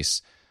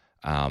space,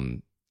 a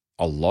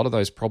lot of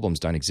those problems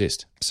don't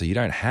exist. So you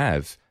don't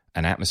have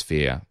an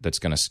atmosphere that's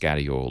going to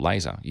scatter your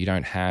laser. You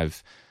don't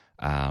have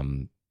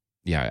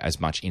as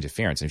much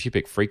interference. And if you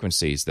pick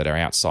frequencies that are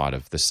outside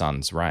of the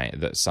sun's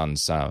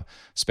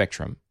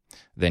spectrum,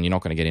 then you're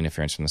not going to get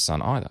interference from the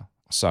sun either.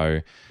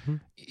 So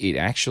it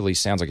actually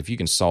sounds like if you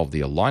can solve the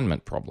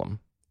alignment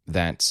problem,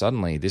 that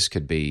suddenly this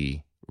could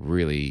be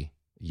really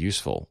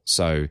useful.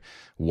 So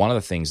one of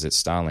the things that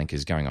StarLink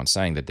is going on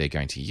saying that they're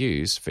going to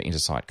use for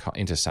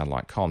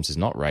intersatellite comms is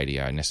not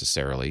radio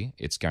necessarily.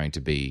 It's going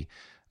to be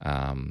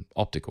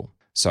optical.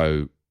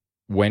 So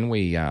when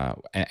we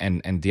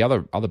and the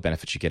other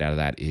benefits you get out of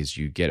that is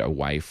you get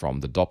away from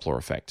the Doppler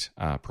effect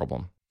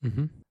problem.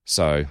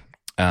 So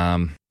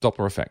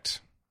Doppler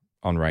effect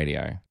on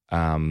radio.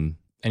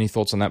 Any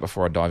thoughts on that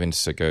before I dive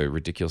into to go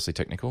ridiculously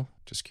technical?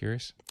 Just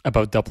curious.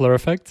 About Doppler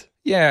effect?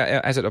 Yeah,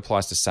 as it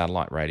applies to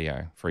satellite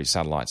radio, for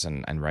satellites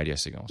and radio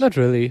signals. Not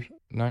really.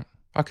 No?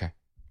 Okay.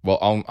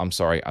 Well, I'm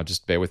sorry. I'll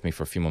just bear with me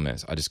for a few more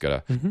minutes. I just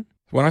got to...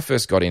 When I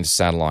first got into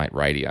satellite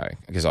radio,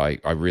 because I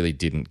really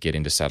didn't get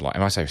into satellite...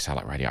 And I say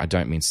satellite radio, I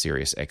don't mean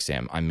Sirius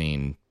XM. I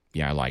mean,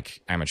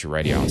 like amateur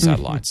radio on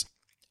satellites.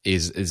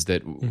 Is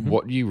that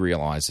what you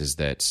realize is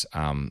that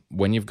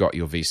when you've got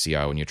your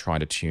VCO and you're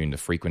trying to tune the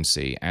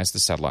frequency, as the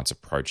satellite's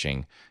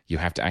approaching, you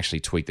have to actually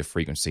tweak the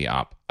frequency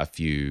up a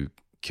few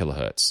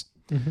kilohertz.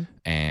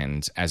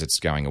 And as it's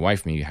going away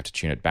from you, you have to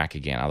tune it back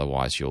again,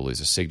 otherwise you'll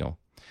lose a signal.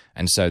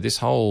 And so this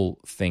whole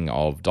thing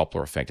of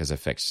Doppler effect as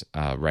affects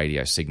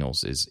radio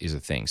signals is a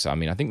thing. So, I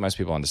mean, I think most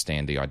people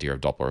understand the idea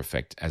of Doppler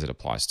effect as it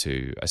applies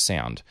to a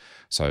sound.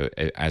 So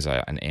as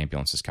an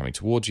ambulance is coming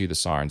towards you, the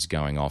siren's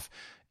going off,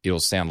 it'll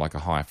sound like a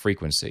higher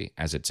frequency.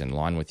 As it's in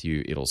line with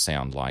you, it'll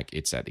sound like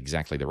it's at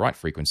exactly the right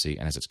frequency,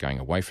 and as it's going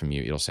away from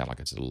you, it'll sound like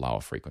it's at a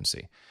lower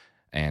frequency.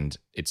 And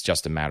it's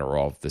just a matter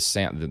of the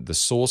sound. The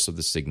source of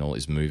the signal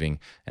is moving,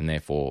 and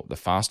therefore the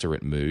faster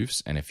it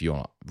moves, and if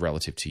you're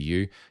relative to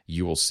you,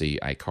 you will see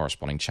a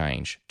corresponding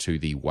change to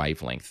the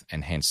wavelength,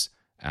 and hence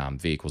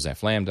V equals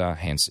F lambda.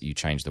 Hence, you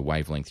change the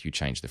wavelength, you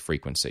change the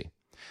frequency,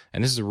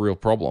 and this is a real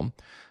problem.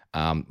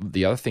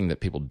 The other thing that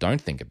people don't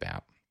think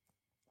about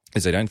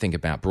is they don't think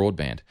about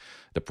broadband.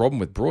 The problem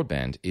with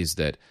broadband is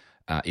that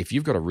if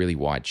you've got a really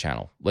wide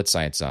channel, let's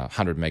say it's a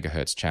 100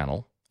 megahertz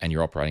channel, and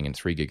you're operating in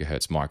 3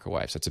 gigahertz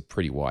microwaves, that's a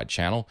pretty wide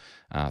channel.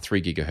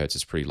 3 gigahertz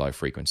is pretty low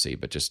frequency,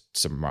 but just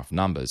some rough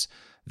numbers.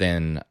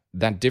 Then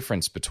that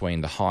difference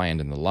between the high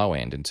end and the low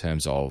end in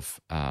terms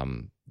of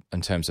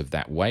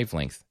that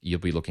wavelength, you'll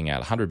be looking at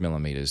 100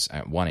 millimeters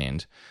at one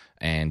end,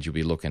 and you'll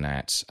be looking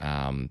at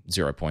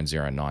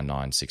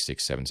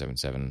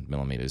 0.099667777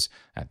 millimeters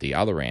at the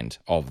other end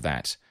of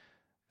that.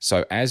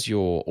 So as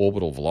your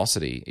orbital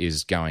velocity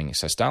is going,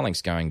 so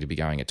Starlink's going to be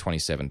going at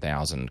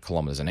 27,000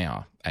 kilometers an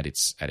hour at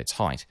its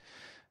height.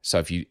 So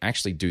if you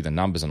actually do the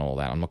numbers and all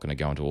that, I'm not going to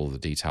go into all the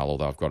detail,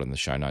 although I've got it in the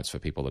show notes for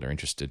people that are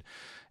interested,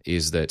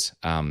 is that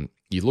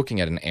you're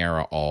looking at an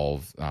error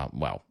of,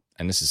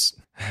 and this is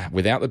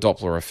without the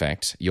Doppler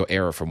effect, your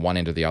error from one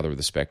end to the other of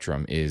the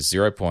spectrum is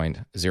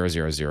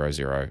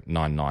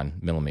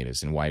 0.000099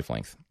 millimeters in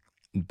wavelength.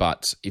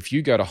 But if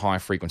you go to high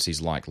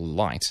frequencies like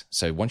light,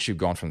 so once you've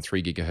gone from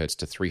 3 gigahertz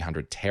to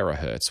 300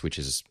 terahertz, which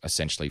is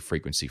essentially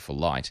frequency for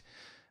light,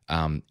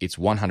 it's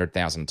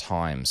 100,000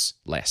 times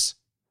less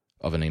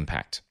of an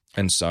impact.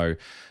 And so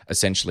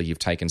essentially you've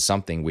taken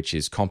something which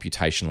is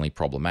computationally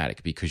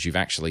problematic because you've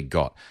actually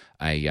got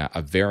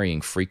a varying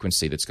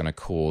frequency that's going to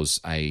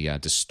cause a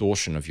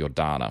distortion of your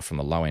data from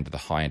the low end to the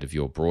high end of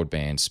your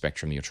broadband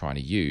spectrum you're trying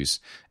to use,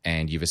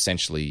 and you've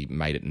essentially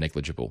made it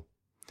negligible.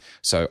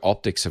 So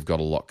optics have got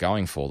a lot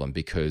going for them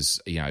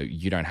because,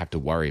 you don't have to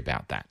worry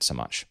about that so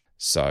much.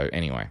 So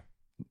anyway,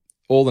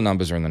 all the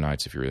numbers are in the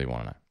notes if you really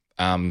want to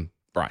know.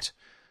 Right.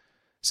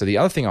 So the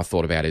other thing I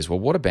thought about is, well,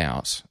 what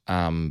about,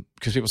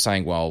 because people are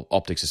saying, well,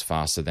 optics is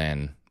faster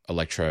than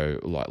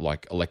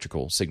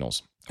electrical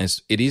signals. And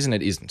it is and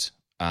it isn't.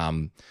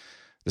 The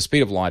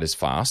speed of light is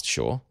fast,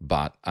 sure,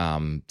 but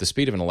the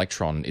speed of an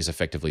electron is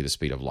effectively the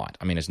speed of light.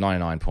 I mean, it's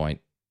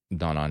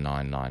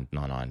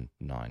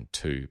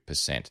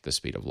 99.9999992% the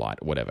speed of light,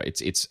 or whatever.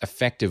 It's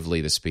effectively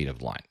the speed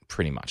of light,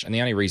 pretty much. And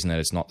the only reason that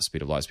it's not the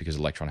speed of light is because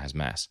an electron has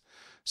mass.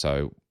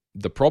 So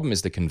the problem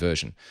is the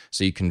conversion.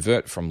 So you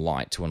convert from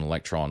light to an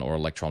electron or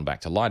electron back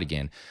to light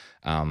again.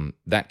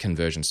 That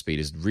conversion speed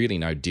is really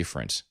no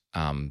different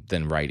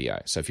than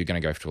radio. So if you're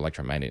going to go to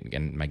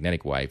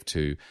electromagnetic wave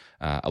to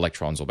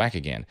electrons or back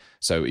again.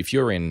 So if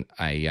you're in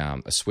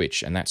a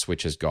switch and that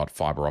switch has got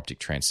fiber optic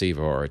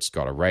transceiver or it's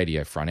got a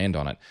radio front end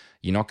on it,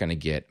 you're not going to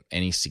get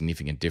any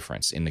significant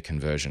difference in the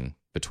conversion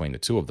between the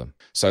two of them.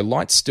 So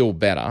light's still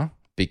better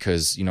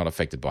because you're not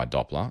affected by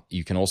Doppler.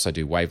 You can also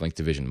do wavelength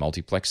division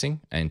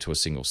multiplexing into a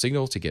single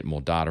signal to get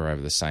more data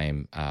over the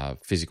same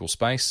physical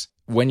space.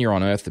 When you're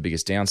on Earth, the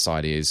biggest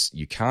downside is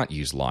you can't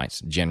use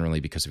light generally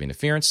because of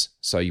interference,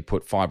 so you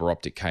put fiber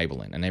optic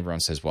cable in, and everyone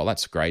says, well,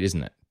 that's great,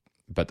 isn't it?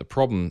 But the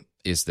problem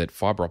is that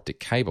fiber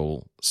optic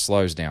cable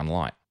slows down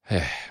light,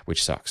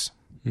 which sucks.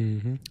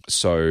 Mm-hmm.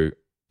 So,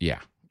 yeah,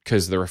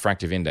 because the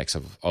refractive index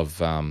of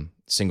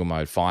single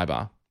mode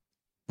fiber,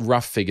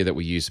 rough figure that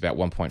we use about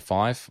 1.5,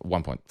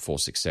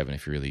 1.467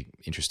 if you're really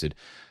interested,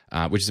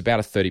 which is about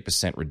a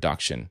 30%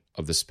 reduction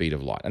of the speed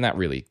of light, and that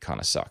really kind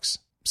of sucks.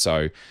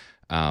 So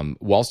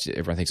whilst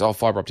everyone thinks, oh,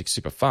 fiber optic is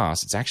super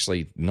fast, it's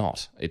actually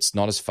not. It's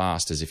not as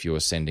fast as if you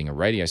were sending a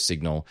radio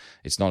signal.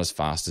 It's not as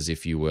fast as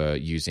if you were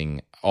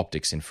using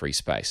optics in free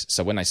space.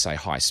 So when they say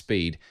high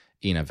speed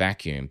in a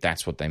vacuum,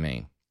 that's what they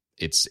mean.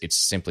 It's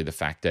simply the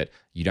fact that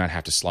you don't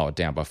have to slow it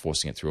down by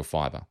forcing it through a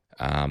fiber.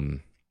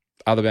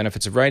 Other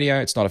benefits of radio,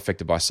 it's not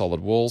affected by solid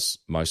walls,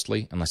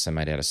 mostly, unless they're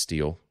made out of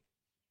steel.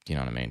 You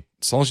know what I mean?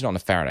 As long as you're not in a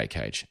Faraday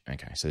cage.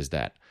 Okay, so there's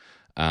that.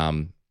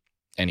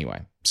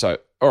 Anyway, so,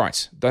 all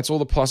right, that's all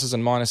the pluses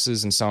and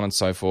minuses and so on and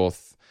so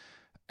forth.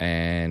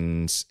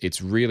 And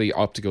it's really,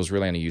 optical is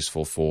really only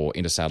useful for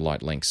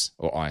intersatellite links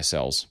or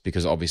ISLs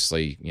because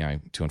obviously,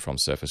 to and from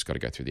surface got to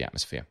go through the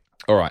atmosphere.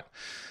 All right,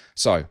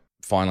 so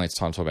finally it's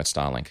time to talk about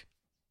StarLink.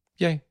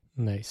 Yay.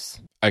 Nice.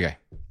 Okay.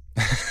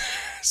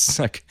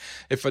 So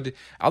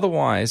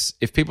otherwise,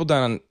 if people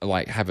don't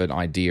have an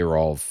idea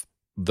of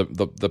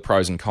the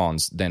pros and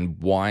cons, then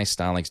why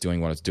Starlink's doing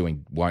what it's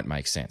doing won't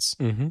make sense.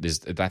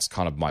 Mm-hmm. That's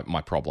kind of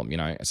my problem.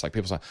 It's like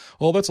people say,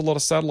 oh, that's a lot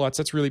of satellites.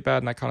 That's really bad.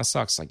 And that kind of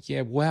sucks. Like,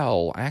 yeah,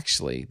 well,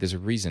 actually, there's a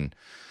reason.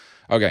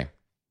 Okay.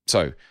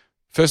 So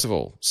first of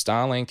all,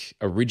 Starlink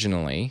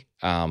originally,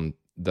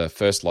 the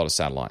first lot of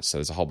satellites. So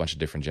there's a whole bunch of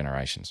different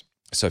generations.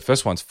 So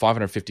first one's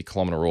 550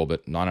 kilometer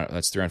orbit.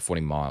 That's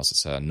 340 miles.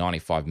 It's a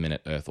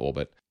 95-minute Earth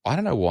orbit. I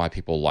don't know why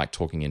people like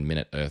talking in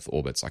minute Earth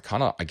orbits. I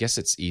guess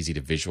it's easy to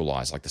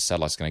visualize. Like the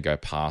satellite's going to go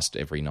past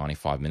every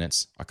 95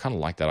 minutes. I kind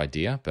of like that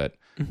idea, but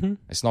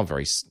it's not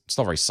very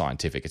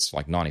scientific. It's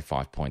like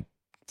 95.5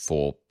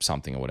 4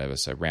 something or whatever.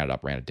 So rounded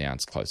up, rounded down,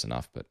 it's close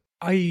enough. But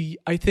I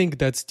think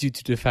that's due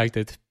to the fact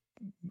that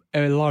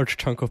a large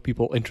chunk of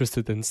people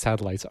interested in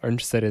satellites are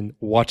interested in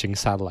watching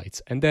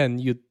satellites, and then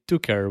you do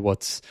care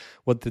what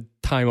the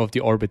time of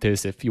the orbit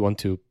is if you want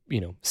to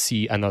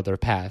see another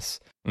pass.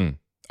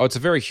 Oh, it's a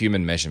very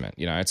human measurement.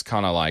 It's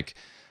kind of like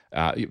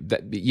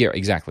yeah,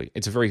 exactly.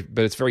 It's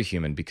very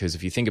human, because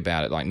if you think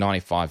about it, like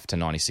 95 to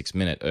 96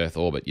 minute Earth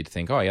orbit, you'd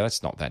think, oh yeah,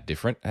 that's not that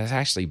different. It's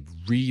actually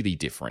really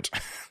different.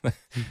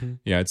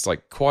 It's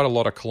like quite a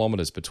lot of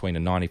kilometers between a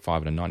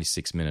 95 and a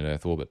 96 minute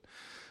Earth orbit.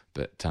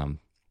 But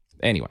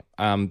anyway,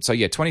 so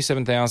yeah,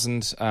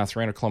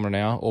 27,300 kilometer an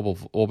hour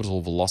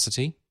orbital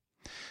velocity.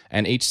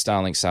 And each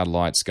Starlink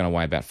satellite's going to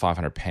weigh about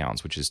 500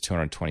 pounds, which is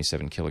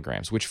 227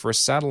 kilograms, which for a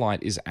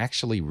satellite is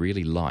actually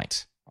really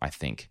light, I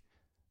think.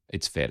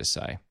 It's fair to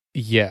say.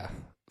 Yeah.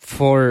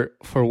 For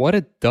what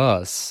it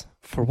does,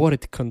 for what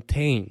it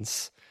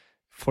contains,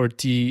 for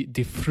the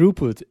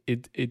throughput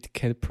it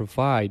can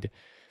provide,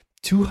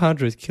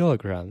 200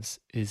 kilograms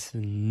is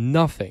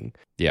nothing.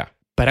 Yeah.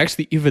 But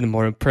actually even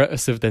more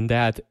impressive than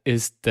that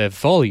is the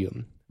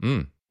volume.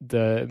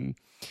 The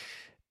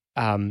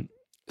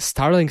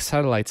Starlink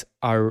satellites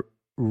are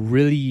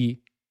really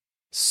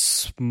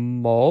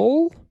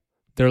small.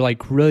 They're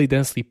like really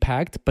densely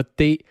packed, but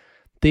they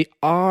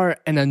are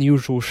an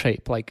unusual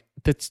shape. Like,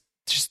 that's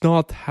just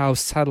not how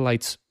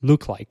satellites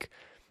look like.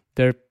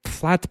 They're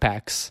flat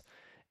packs,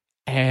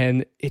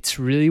 and it's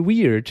really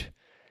weird.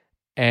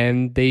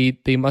 And they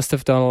must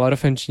have done a lot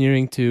of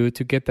engineering to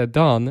get that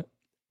done,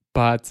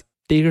 but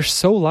they are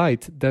so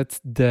light that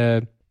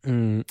the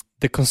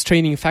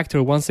constraining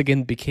factor once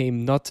again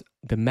became not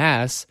the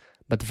mass,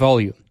 but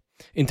volume,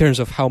 in terms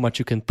of how much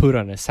you can put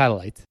on a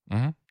satellite.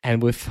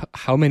 And with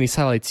how many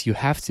satellites you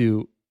have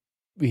to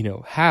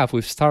have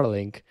with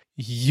Starlink,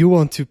 you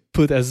want to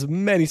put as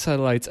many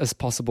satellites as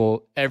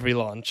possible every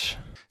launch.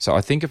 So I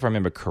think, if I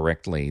remember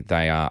correctly,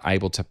 they are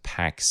able to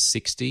pack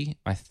 60,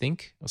 I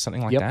think, or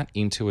something like that,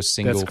 into a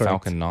single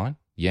Falcon 9.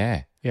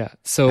 Yeah. Yeah.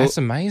 So that's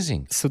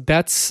amazing. So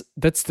that's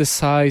the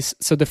size.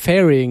 So the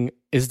fairing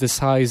is the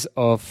size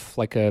of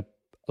like a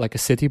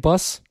city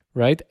bus,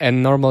 right?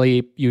 And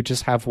normally you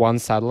just have one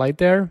satellite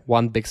there,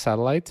 one big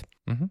satellite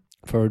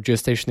for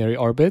geostationary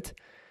orbit,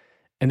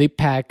 and they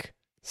pack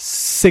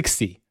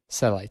 60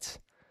 satellites.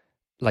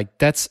 Like,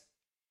 that's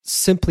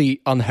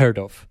simply unheard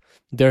of.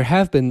 There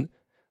have been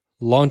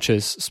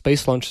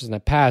space launches in the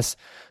past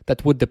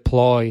that would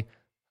deploy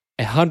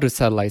 100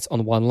 satellites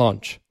on one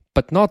launch,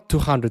 but not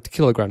 200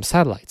 kilogram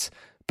satellites,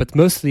 but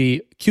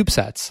mostly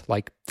CubeSats,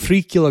 like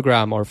 3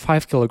 kilogram or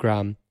 5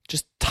 kilogram,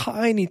 just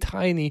tiny,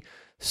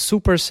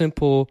 super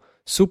simple,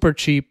 super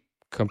cheap,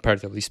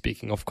 comparatively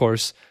speaking, of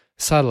course,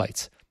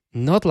 satellites.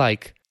 Not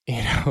like,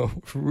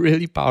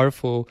 really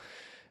powerful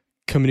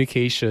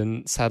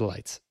communication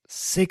satellites.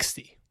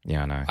 60.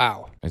 Yeah, I know.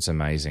 Wow. It's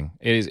amazing.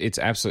 It's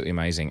absolutely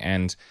amazing.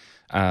 And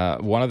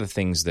one of the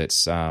things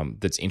that's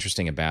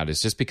interesting about it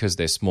is, just because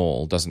they're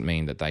small doesn't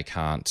mean that they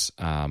can't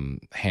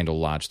handle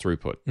large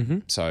throughput.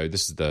 So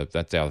that's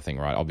the other thing,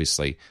 right?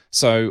 Obviously.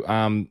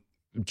 So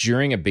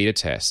during a beta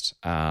test,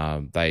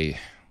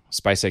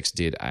 SpaceX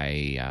did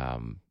a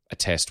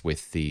test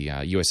with the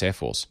US Air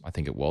Force, I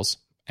think it was,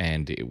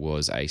 and it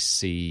was a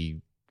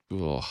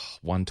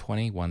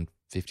C-120,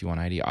 150,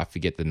 180. I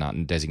forget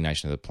the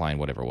designation of the plane,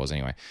 whatever it was.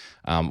 Anyway,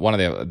 one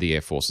of the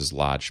Air Force's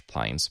large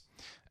planes.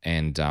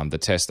 And the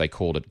test, they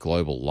called it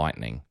Global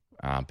Lightning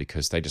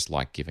because they just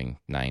like giving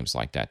names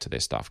like that to their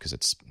stuff, because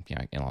it's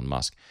Elon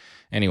Musk.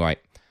 Anyway,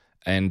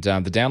 and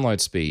the download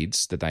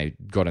speeds that they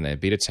got in their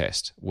beta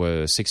test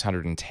were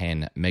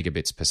 610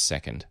 megabits per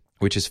second,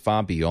 which is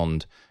far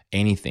beyond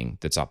anything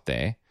that's up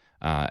there.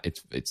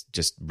 It's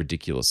just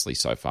ridiculously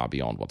so far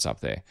beyond what's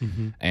up there.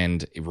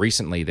 And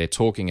recently they're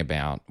talking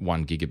about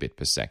 1 gigabit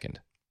per second.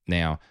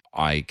 Now,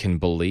 I can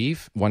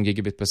believe 1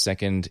 gigabit per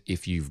second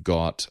if you've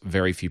got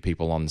very few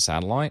people on the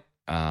satellite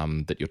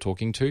that you're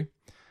talking to.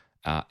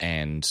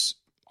 And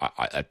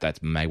that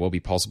may well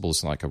be possible.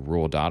 It's like a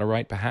raw data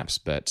rate, perhaps.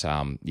 But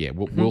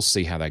we'll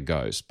see how that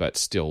goes. But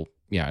still,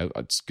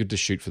 it's good to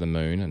shoot for the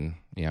moon,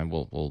 and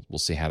we'll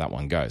see how that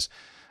one goes.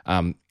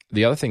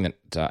 The other thing that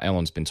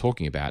Elon's been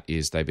talking about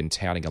is they've been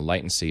touting a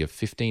latency of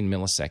 15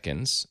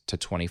 milliseconds to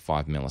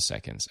 25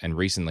 milliseconds. And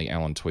recently,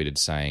 Elon tweeted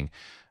saying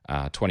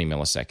 20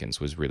 milliseconds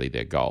was really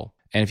their goal.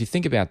 And if you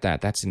think about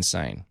that, that's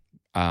insane.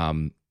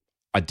 I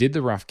did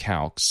the rough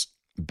calcs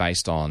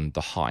based on the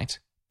height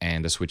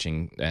and the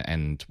switching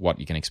and what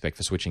you can expect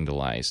for switching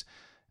delays.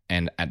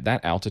 And at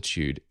that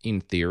altitude, in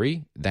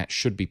theory, that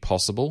should be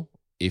possible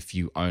if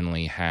you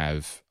only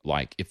have,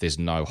 if there's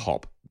no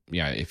hop.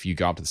 If you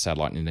go up to the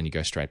satellite and then you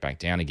go straight back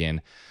down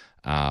again,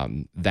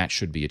 that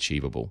should be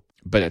achievable.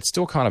 But it's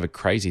still kind of a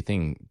crazy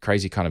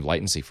kind of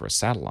latency for a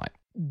satellite.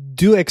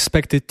 Do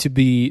expect it to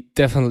be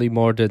definitely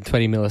more than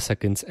 20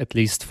 milliseconds, at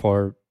least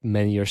for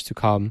many years to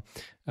come.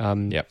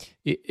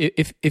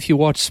 If you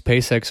watch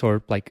SpaceX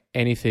or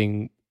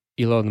anything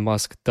Elon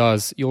Musk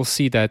does, you'll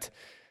see that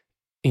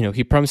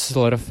he promises a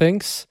lot of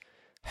things.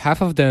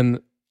 Half of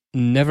them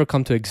never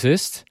come to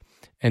exist,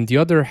 and the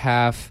other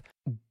half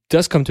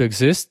does come to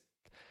exist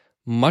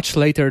much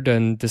later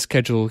than the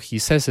schedule he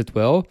says it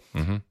will.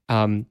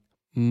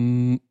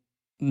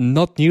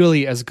 Not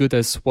nearly as good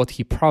as what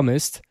he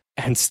promised,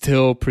 and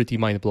still pretty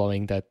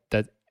mind-blowing that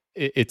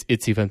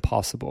it's even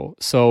possible.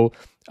 So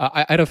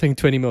I don't think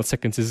 20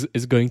 milliseconds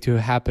is going to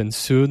happen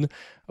soon,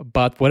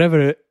 but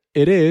whatever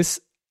it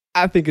is,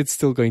 I think it's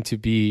still going to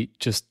be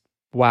just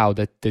wow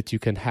that you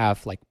can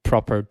have like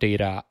proper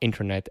data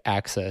internet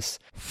access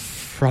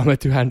from a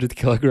 200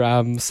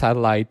 kilogram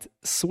satellite,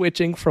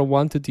 switching from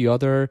one to the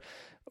other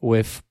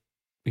with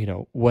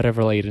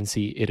whatever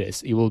latency it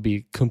is. It will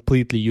be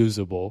completely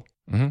usable.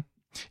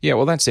 Yeah,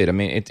 well, that's it. I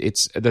mean,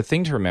 it's the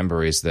thing to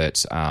remember is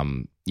that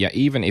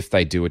even if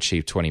they do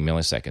achieve 20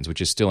 milliseconds,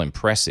 which is still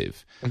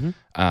impressive,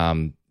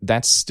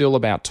 that's still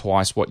about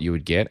twice what you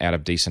would get out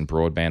of decent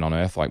broadband on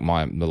Earth. Like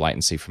the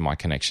latency for my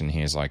connection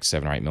here is like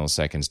 7 or 8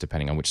 milliseconds,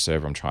 depending on which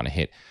server I'm trying to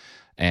hit.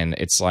 And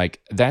it's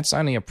like, that's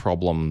only a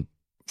problem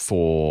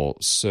for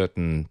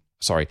certain,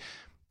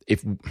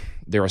 if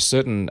there are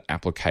certain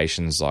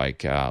applications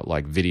like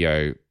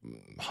video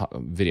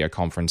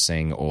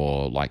conferencing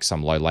or like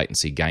some low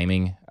latency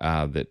gaming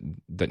that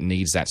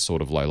needs that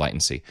sort of low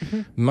latency.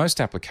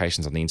 Most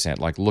applications on the internet,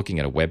 like looking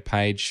at a web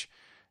page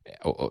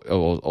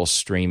or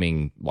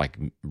streaming like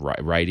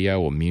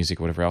radio or music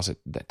or whatever else,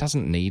 that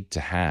doesn't need to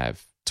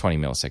have 20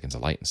 milliseconds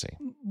of latency.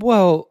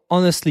 Well,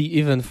 honestly,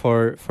 even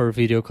for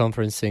video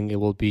conferencing, it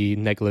will be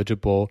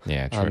negligible.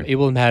 Yeah, true. It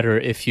will matter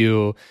if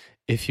you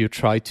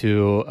try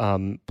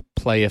to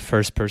play a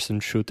first-person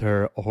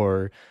shooter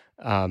or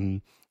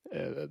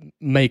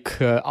make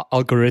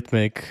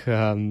algorithmic,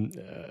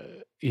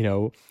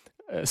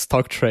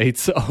 stock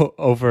trades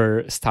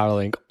over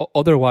StarLink.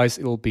 Otherwise,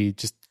 it will be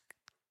just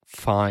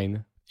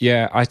fine.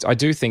 Yeah, I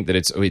do think that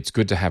it's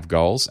good to have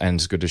goals and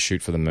it's good to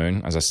shoot for the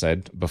moon, as I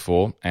said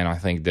before, and I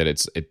think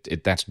that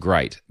that's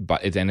great.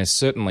 But then it's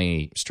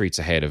certainly streets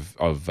ahead of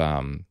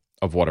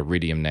what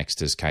Iridium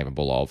Next is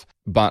capable of.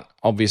 But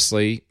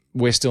obviously,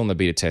 we're still in the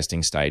beta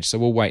testing stage, so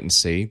we'll wait and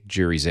see.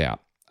 Jury's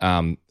out.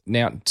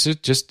 Now,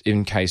 just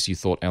in case you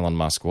thought Elon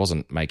Musk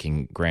wasn't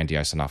making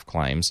grandiose enough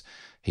claims,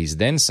 he's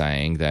then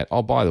saying that,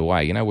 oh, by the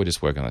way, we're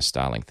just working on the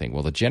Starlink thing.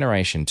 Well, the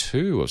generation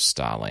 2 of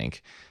Starlink,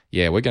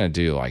 we're going to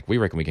do we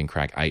reckon we can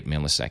crack 8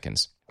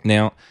 milliseconds.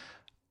 Now,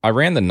 I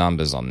ran the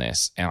numbers on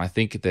this, and I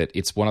think that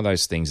it's one of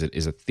those things that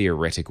is a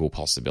theoretical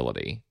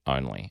possibility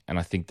only. And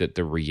I think that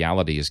the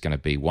reality is going to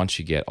be once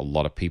you get a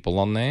lot of people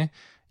on there,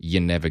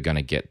 you're never going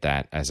to get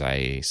that as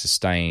a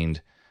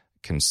sustained,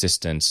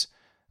 consistent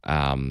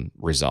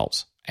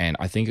result. And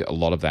I think a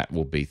lot of that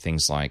will be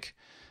things like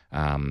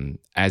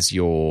as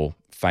your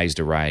phased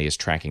array is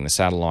tracking the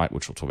satellite,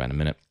 which we'll talk about in a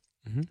minute,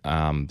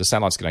 the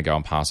satellite's going to go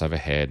and pass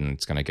overhead, and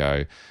it's going to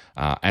go,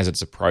 as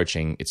it's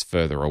approaching, it's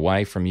further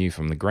away from you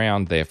from the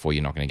ground, therefore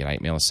you're not going to get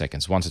 8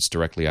 milliseconds. Once it's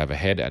directly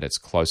overhead at its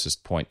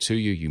closest point to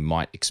you, you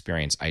might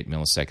experience 8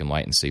 millisecond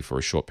latency for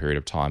a short period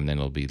of time, and then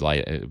it'll be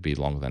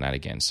longer than that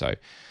again. So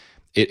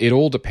it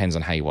all depends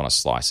on how you want to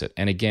slice it.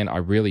 And again, I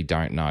really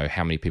don't know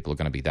how many people are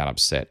going to be that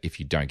upset if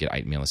you don't get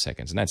 8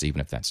 milliseconds, and that's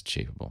even if that's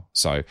achievable.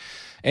 So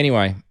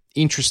anyway,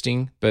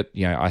 interesting, but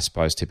I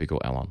suppose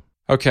typical Elon.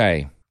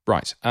 Okay,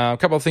 right. A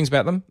couple of things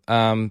about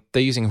them.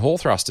 They're using Hall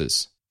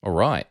thrusters. All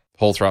right,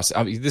 Hall thrusters.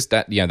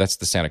 That's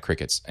the sound of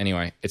crickets.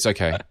 Anyway, it's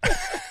okay.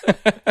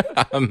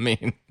 I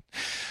mean,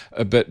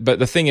 but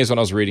the thing is, when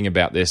I was reading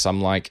about this,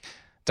 I'm like,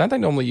 don't they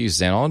normally use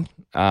xenon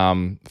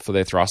for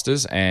their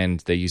thrusters, and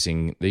they're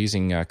using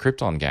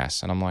krypton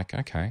gas? And I'm like,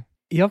 okay.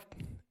 Yep.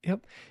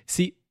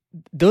 See,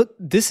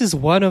 this is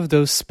one of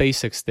those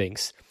SpaceX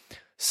things.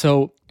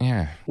 So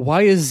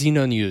why is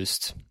xenon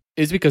used?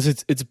 It's because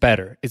it's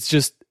better. It's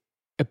just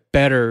a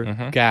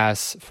better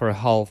gas for a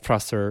Hall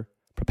thruster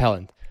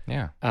propellant.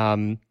 Yeah.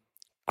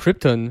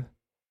 Krypton.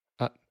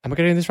 Am I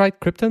getting this right?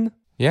 Krypton?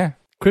 Yeah.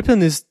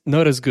 Krypton is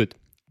not as good,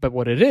 but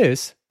what it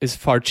is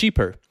far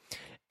cheaper.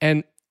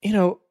 And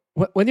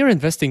when you're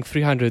investing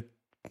 $300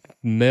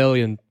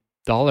 million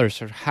or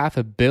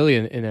 $500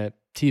 million in a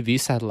TV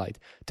satellite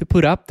to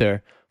put up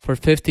there for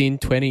 15,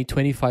 20,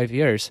 25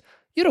 years,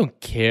 you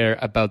don't care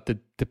about the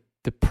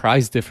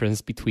price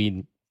difference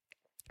between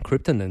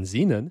Krypton and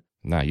Xenon.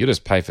 No, you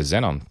just pay for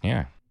Xenon.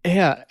 Yeah.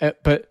 Yeah,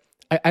 but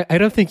I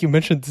don't think you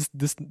mentioned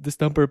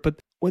this number, but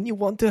when you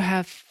want to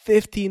have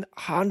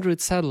 1,500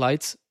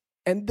 satellites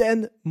and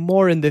then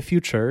more in the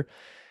future,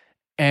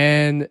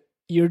 and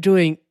you're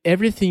doing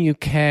everything you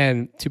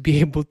can to be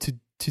able to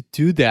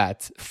do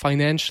that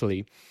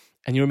financially,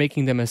 and you're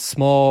making them as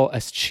small,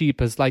 as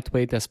cheap, as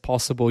lightweight as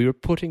possible. You're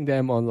putting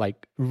them on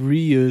like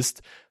reused,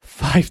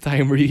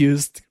 5-time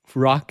reused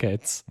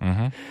rockets.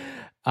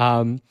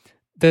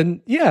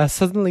 Then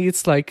suddenly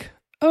it's like,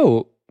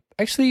 oh,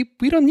 actually,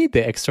 we don't need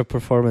the extra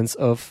performance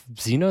of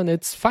Xenon.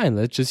 It's fine.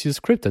 Let's just use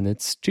Krypton.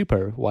 It's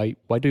cheaper. Why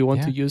do you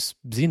want to use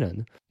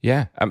Xenon?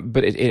 Yeah,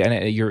 but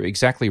you're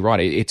exactly right.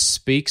 It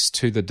speaks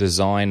to the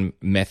design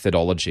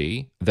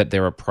methodology that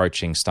they're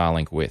approaching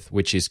Starlink with,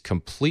 which is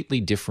completely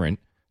different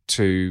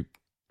to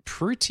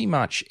pretty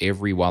much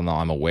everyone that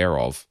I'm aware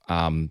of.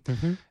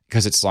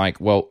 Because it's like,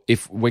 well,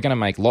 if we're going to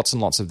make lots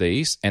and lots of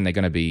these, and they're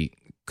going to be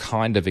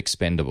kind of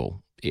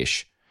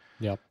expendable-ish.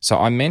 Yep. So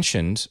I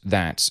mentioned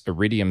that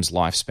Iridium's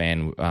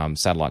lifespan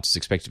satellites is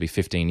expected to be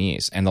 15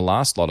 years, and the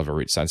last lot of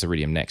so it's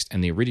Iridium Next,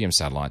 and the Iridium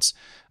satellites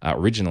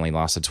originally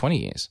lasted 20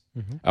 years.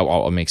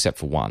 I mean, except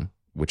for one,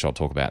 which I'll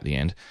talk about at the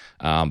end,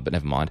 but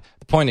never mind.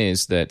 The point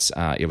is that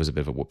it was a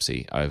bit of a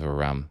whoopsie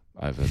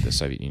over the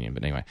Soviet Union,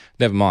 but anyway,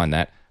 never mind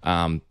that.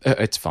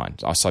 It's fine.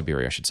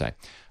 Siberia, I should say.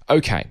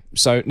 Okay,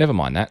 so never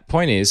mind that.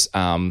 Point is,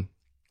 some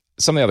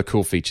of the other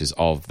cool features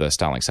of the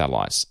Starlink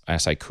satellites, I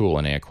say cool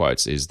in air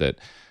quotes, is that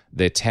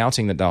they're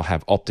touting that they'll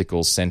have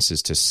optical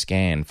sensors to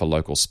scan for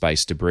local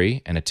space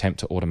debris and attempt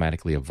to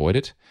automatically avoid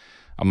it.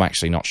 I'm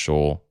actually not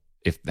sure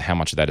how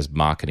much of that is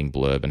marketing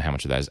blurb and how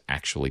much of that is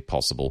actually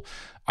possible.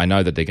 I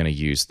know that they're going to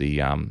use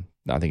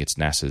I think it's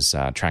NASA's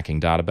tracking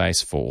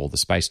database for all the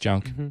space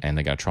junk, and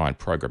they're going to try and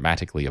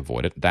programmatically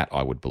avoid it. That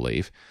I would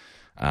believe.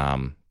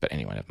 But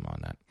anyway, never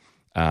mind that.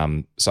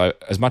 So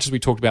as much as we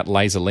talked about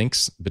laser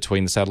links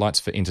between the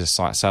satellites for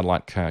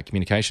inter-satellite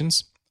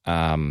communications,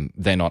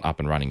 they're not up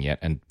and running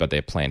yet, but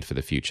they're planned for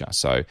the future.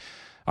 So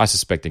I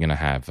suspect they're going to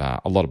have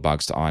a lot of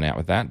bugs to iron out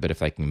with that. But if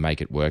they can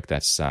make it work,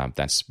 that's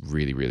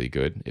really, really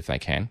good if they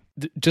can.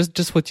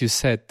 Just what you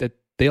said, that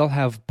they'll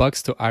have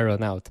bugs to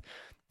iron out.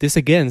 This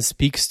again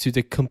speaks to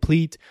the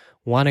complete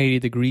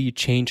 180-degree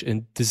change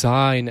in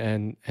design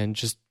and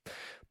just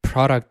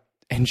product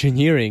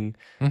engineering.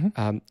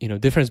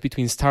 Difference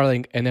between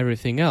Starlink and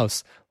everything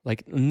else.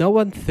 Like, no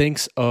one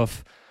thinks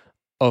of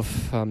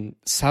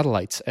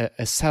satellites,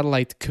 a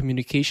satellite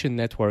communication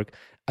network,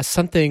 as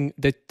something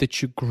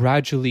that you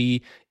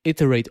gradually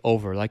iterate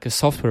over, like a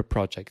software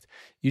project.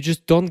 You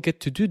just don't get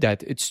to do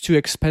that. It's too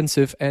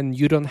expensive, and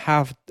you don't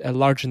have a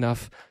large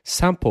enough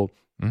sample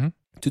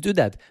to do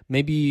that.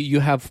 Maybe you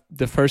have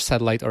the first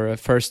satellite or a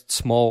first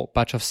small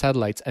batch of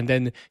satellites, and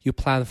then you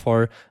plan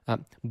for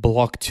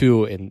block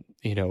 2 in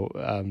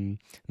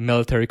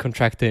military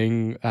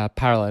contracting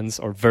parlance,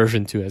 or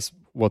version 2, as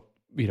what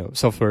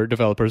software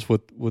developers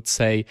would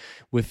say,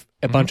 with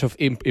a bunch of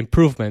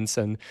improvements,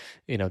 and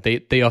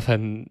they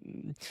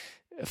often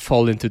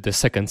fall into the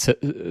second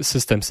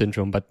system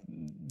syndrome, but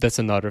that's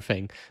another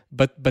thing.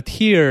 But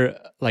here,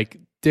 like,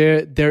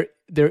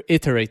 they're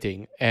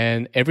iterating,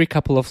 and every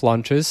couple of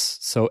launches,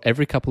 so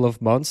every couple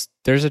of months,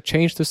 there's a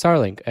change to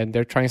Starlink, and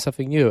they're trying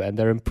something new, and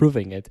they're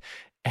improving it,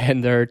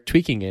 and they're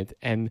tweaking it,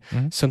 and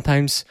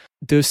sometimes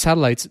those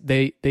satellites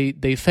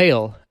they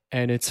fail.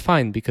 And it's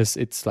fine, because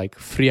it's like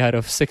 3 out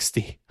of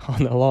 60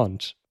 on a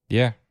launch.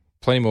 Yeah,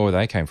 plenty more where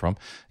they came from.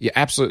 You're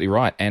absolutely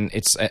right. And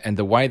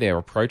the way they're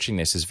approaching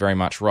this is very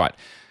much right.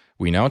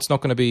 We know it's not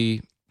going to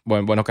be,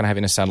 we're not going to have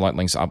inter-satellite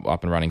links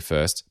up and running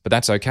first, but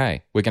that's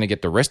okay. We're going to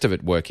get the rest of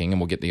it working, and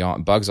we'll get the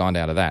bugs ironed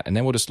out of that. And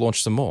then we'll just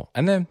launch some more.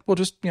 And then we'll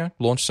just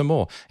launch some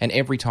more. And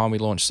every time we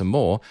launch some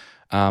more,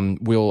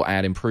 we'll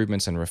add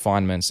improvements and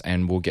refinements,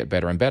 and we'll get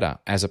better and better,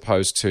 as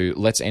opposed to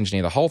let's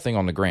engineer the whole thing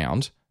on the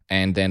ground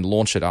and then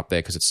launch it up there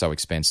because it's so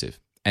expensive.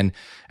 And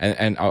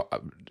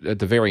at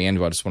the very end,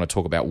 I just want to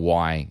talk about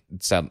why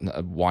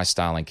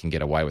Starlink can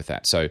get away with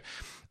that. So,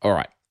 all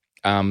right.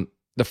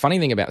 The funny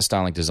thing about the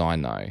Starlink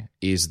design, though,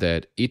 is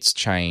that it's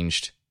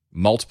changed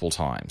multiple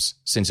times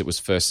since it was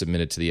first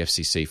submitted to the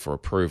FCC for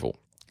approval.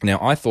 Now,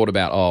 I thought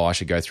about, I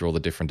should go through all the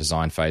different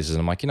design phases.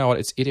 And I'm like, you know what?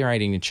 It's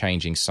iterating and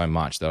changing so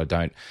much that I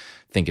don't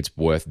think it's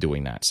worth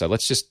doing that. So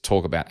let's just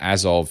talk about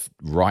as of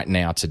right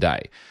now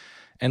today.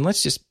 And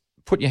let's just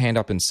put your hand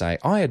up and say,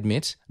 I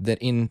admit that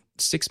in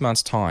 6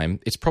 months'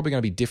 time, it's probably going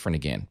to be different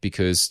again,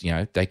 because,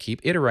 they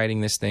keep iterating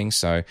this thing.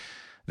 So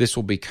this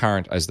will be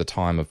current as the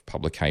time of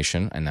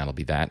publication, and that'll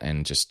be that.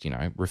 And just,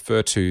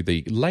 refer to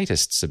the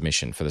latest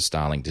submission for the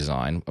Starlink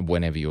design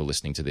whenever you're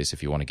listening to this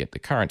if you want to get the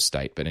current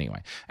state. But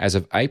anyway, as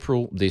of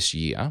April this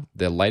year,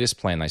 the latest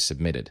plan they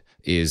submitted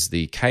is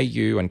the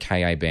KU and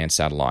KA band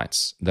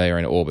satellites. They are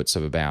in orbits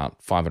of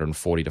about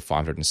 540 to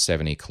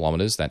 570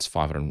 kilometers. That's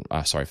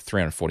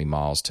 340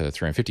 miles to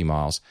 350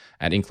 miles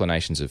at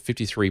inclinations of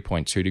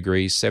 53.2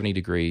 degrees, 70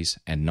 degrees,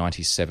 and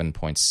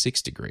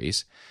 97.6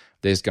 degrees.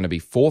 There's going to be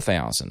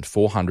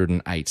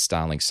 4,408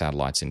 Starlink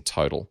satellites in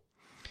total.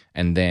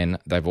 And then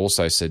they've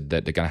also said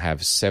that they're going to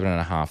have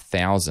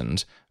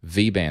 7,500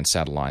 V-band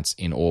satellites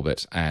in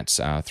orbit at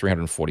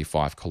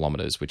 345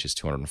 kilometers, which is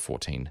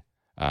 214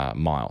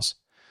 miles.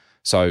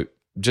 So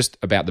just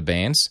about the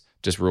bands,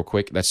 just real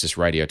quick, that's just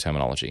radio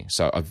terminology.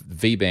 So a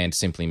V-band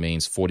simply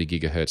means 40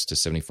 gigahertz to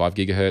 75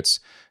 gigahertz.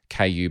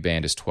 KU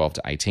band is 12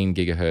 to 18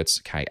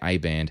 gigahertz. KA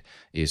band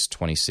is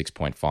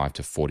 26.5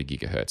 to 40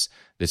 gigahertz.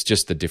 That's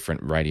just the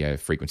different radio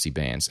frequency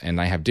bands, and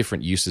they have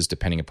different uses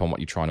depending upon what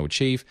you're trying to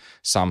achieve.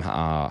 Some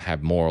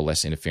have more or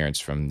less interference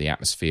from the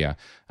atmosphere.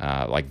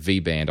 Like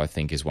V-band, I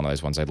think, is one of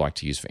those ones they'd like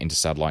to use for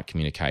inter-satellite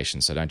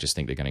communication, so don't just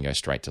think they're going to go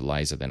straight to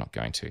laser. They're not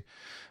going to.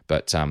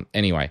 But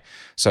anyway,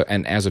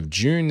 and as of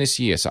June this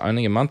year, so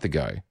only a month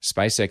ago,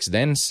 SpaceX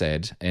then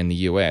said in the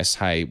US,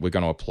 hey, we're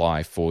going to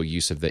apply for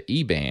use of the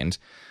E-band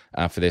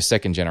for their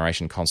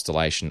second-generation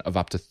constellation of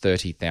up to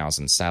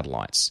 30,000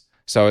 satellites.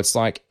 So it's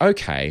like,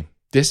 okay,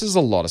 this is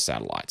a lot of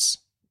satellites,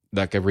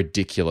 like a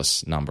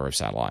ridiculous number of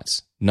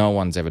satellites. No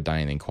one's ever done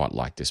anything quite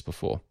like this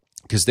before.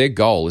 because their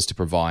goal is to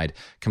provide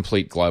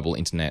complete global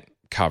internet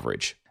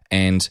coverage.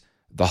 And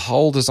the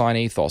whole design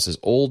ethos is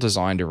all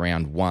designed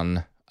around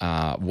one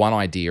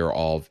idea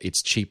of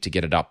it's cheap to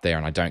get it up there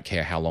and I don't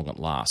care how long it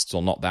lasts,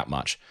 or not that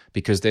much,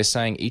 because they're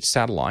saying each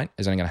satellite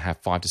is only going to have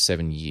 5 to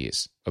 7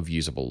 years of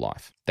usable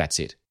life. That's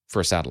it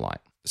for a satellite.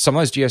 Some of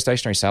those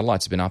geostationary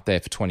satellites have been up there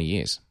for 20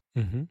 years.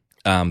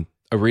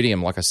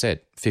 Iridium, like I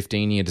said,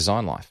 15-year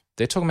design life.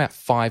 They're talking about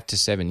 5 to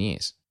 7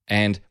 years.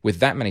 And with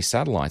that many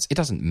satellites, it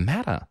doesn't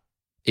matter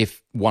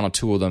if one or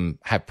two of them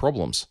have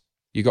problems.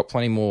 You've got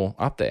plenty more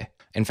up there.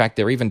 In fact,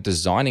 they're even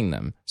designing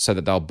them so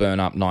that they'll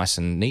burn up nice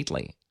and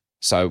neatly.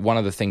 So one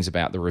of the things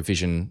about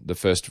the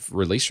first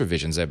release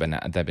revisions they've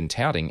been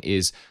touting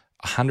is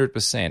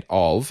 100%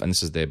 of, and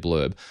this is their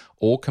blurb,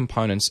 all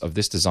components of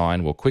this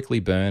design will quickly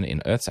burn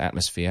in Earth's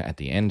atmosphere at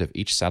the end of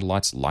each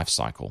satellite's life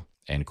cycle,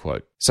 end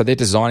quote. So they're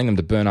designing them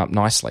to burn up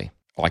nicely,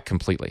 like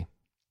completely,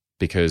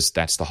 because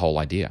that's the whole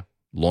idea.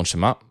 Launch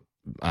them up,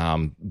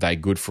 they're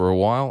good for a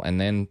while, and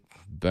then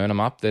burn them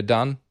up, they're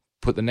done,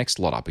 put the next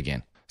lot up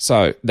again.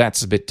 So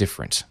that's a bit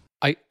different.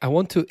 I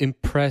want to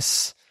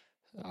impress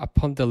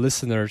upon the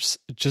listeners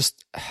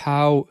just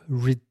how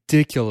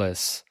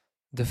ridiculous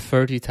the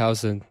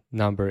 30,000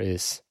 number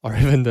is, or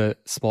even the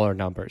smaller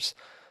numbers.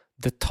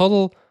 The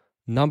total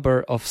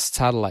number of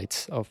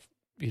satellites, of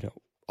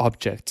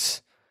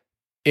objects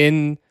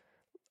in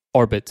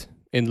orbit,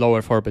 in low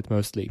Earth orbit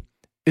mostly,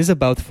 is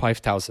about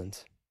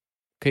 5,000.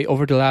 Okay,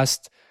 over the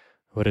last,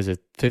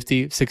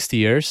 50, 60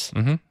 years,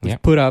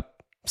 we've put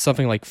up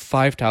something like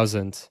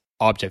 5,000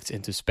 objects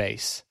into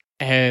space.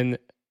 And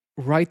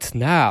right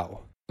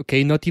now,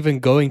 okay, not even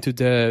going to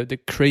the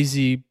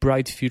crazy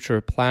bright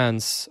future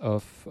plans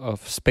of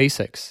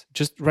SpaceX.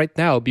 Just right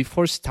now,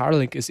 before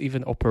Starlink is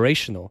even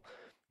operational,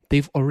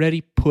 they've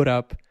already put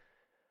up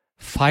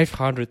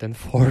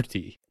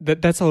 540.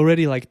 That's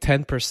already like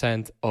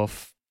 10%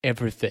 of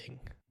everything.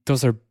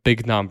 Those are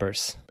big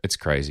numbers. It's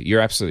crazy.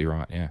 You're absolutely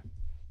right. Yeah,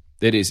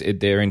 it is.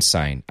 They're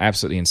insane,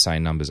 absolutely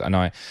insane numbers.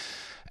 And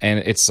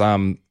it's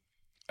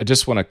I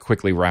just want to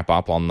quickly wrap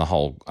up on the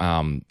whole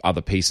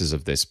other pieces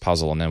of this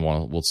puzzle, and then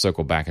we'll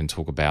circle back and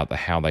talk about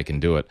how they can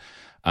do it.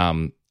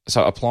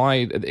 So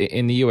applied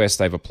in the US,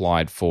 they've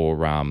applied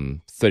for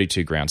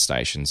 32 ground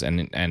stations,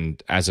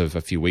 and as of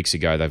a few weeks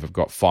ago, they've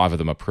got 5 of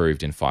them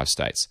approved in 5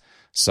 states.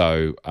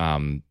 So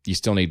you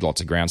still need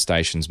lots of ground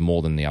stations,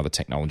 more than the other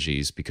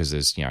technologies, because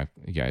there's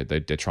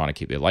they're trying to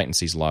keep their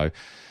latencies low,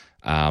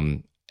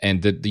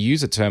 and the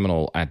user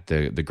terminal at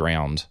the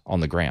ground on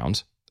the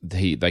ground.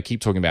 They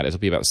keep talking about it'll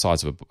be about the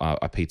size of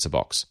a pizza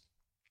box.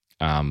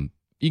 You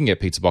can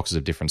get pizza boxes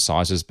of different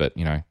sizes, but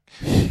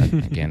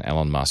again,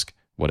 Elon Musk,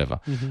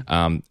 whatever.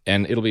 And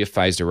it'll be a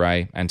phased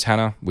array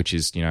antenna, which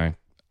is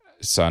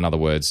so in other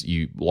words,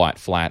 you light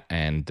flat,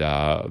 and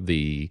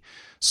the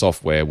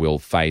software will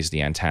phase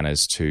the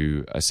antennas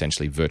to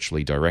essentially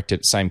virtually direct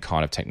it. Same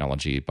kind of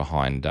technology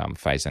behind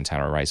phased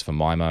antenna arrays for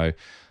MIMO.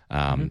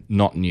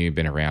 Not new,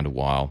 been around a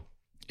while.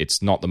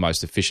 It's not the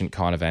most efficient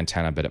kind of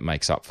antenna, but it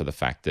makes up for the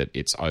fact that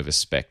it's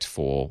over-spec'd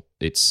for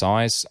its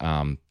size.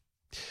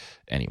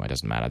 Anyway, it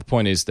doesn't matter. The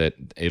point is that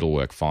it'll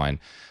work fine,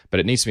 but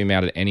it needs to be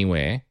mounted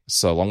anywhere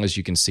so long as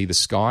you can see the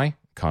sky,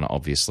 kind of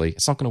obviously.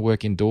 It's not going to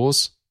work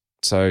indoors,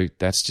 so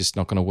that's just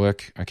not going to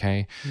work,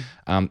 okay?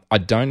 I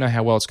don't know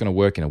how well it's going to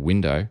work in a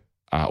window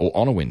or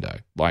on a window.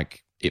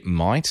 Like, it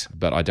might,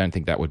 but I don't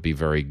think that would be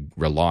very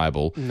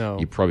reliable. No.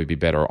 You'd probably be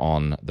better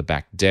on the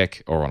back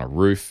deck or on a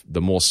roof.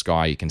 The more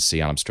sky you can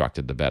see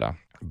unobstructed, the better.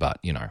 But,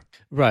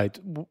 Right.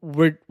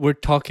 We're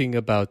talking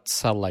about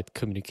satellite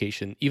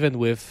communication. Even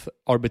with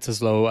orbits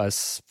as low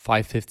as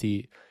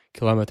 550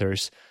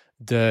 kilometers,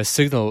 the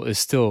signal is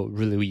still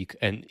really weak.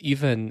 And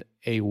even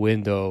a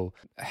window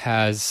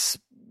has,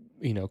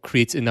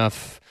 creates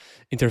enough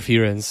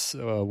interference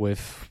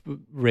with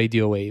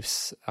radio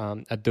waves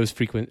at those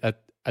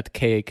at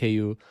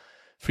KAKU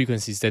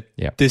frequencies that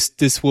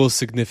this will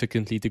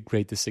significantly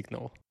degrade the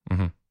signal.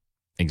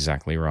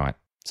 Exactly right.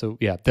 So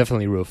yeah,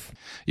 definitely roof.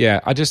 Yeah,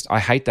 I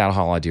hate that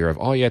whole idea of,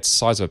 it's the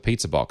size of a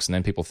pizza box, and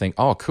then people think,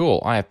 oh,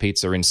 cool, I have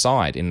pizza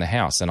inside in the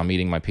house, and I'm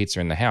eating my pizza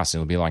in the house,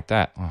 and it'll be like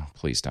that. Oh,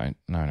 please don't.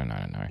 No.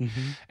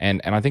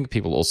 And I think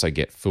people also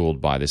get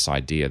fooled by this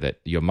idea that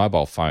your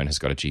mobile phone has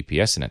got a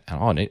GPS in it,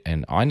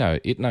 and I know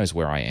it knows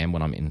where I am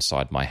when I'm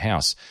inside my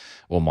house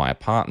or my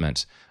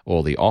apartment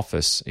or the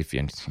office, if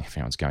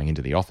anyone's going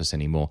into the office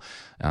anymore.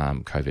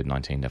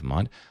 COVID-19, never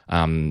mind.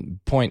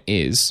 Point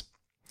is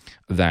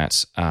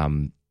that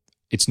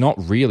it's not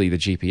really the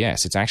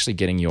GPS. It's actually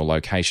getting your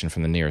location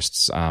from the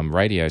nearest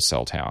radio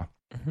cell tower.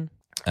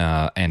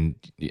 And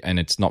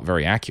it's not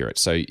very accurate.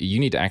 So you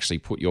need to actually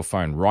put your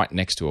phone right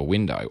next to a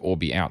window or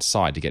be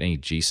outside to get any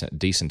decent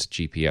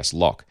GPS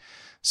lock.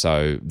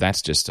 So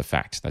that's just a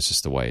fact. That's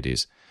just the way it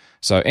is.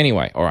 So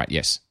anyway, all right,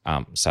 yes,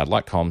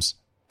 satellite comms,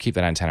 keep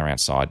that antenna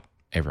outside.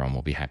 Everyone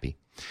will be happy.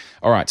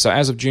 All right, so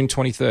as of June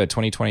 23rd,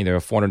 2020, there were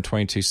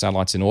 422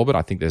 satellites in orbit.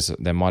 I think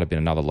there might have been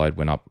another load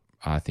went up,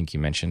 I think you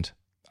mentioned.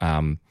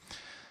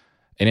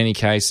 In any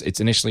case, it's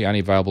initially only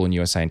available in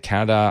USA and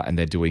Canada, and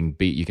they're doing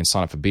you can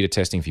sign up for beta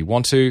testing if you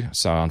want to.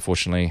 So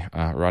unfortunately,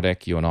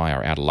 Radek, you and I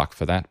are out of luck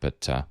for that,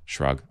 but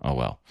shrug. Oh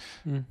well.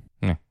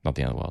 Not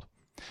the end of the world.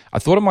 I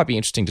thought it might be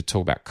interesting to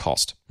talk about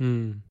cost.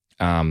 And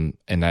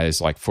that is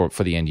like for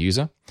the end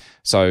user.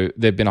 So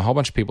there've been a whole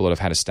bunch of people that have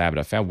had a stab at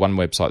it. I found one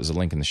website, there's a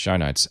link in the show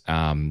notes,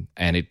 and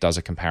it does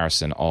a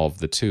comparison of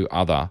the two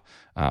other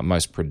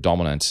most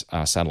predominant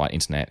satellite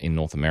internet in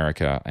North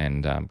America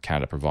and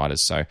Canada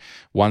providers. So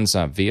one's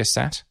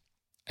Viasat,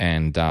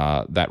 and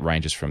that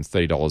ranges from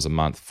 $30 a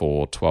month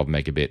for 12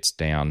 megabits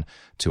down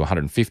to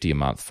 $150 a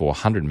month for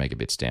 100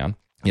 megabits down.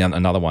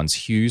 Another one's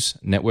Hughes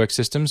Network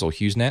Systems, or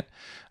HughesNet.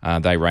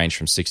 They range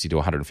from $60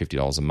 to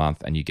 $150 a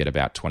month, and you get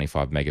about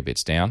 25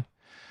 megabits down.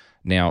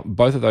 Now,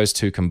 both of those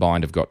two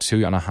combined have got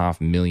 2.5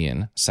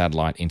 million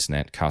satellite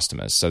internet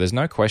customers. So there's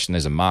no question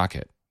there's a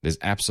market. There's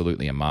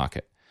absolutely a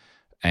market.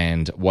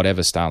 And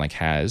whatever StarLink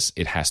has,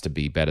 it has to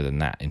be better than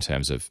that in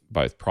terms of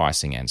both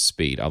pricing and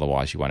speed.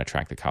 Otherwise, you won't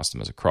attract the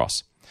customers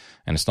across.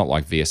 And it's not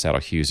like Viasat or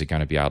Hughes are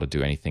going to be able to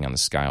do anything on the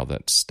scale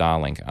that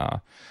Starlink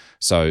are.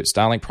 So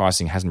Starlink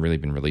pricing hasn't really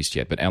been released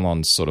yet, but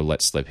Elon sort of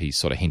let slip. He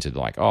sort of hinted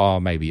like,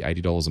 maybe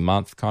 $80 a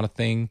month kind of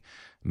thing,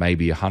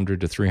 maybe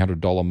 $100 to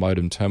 $300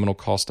 modem terminal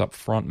cost up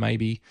front,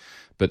 maybe.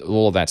 But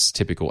all of that's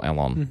typical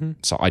Elon.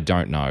 So I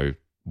don't know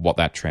what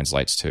that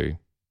translates to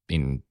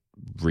in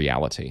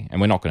reality. And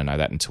we're not going to know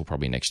that until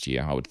probably next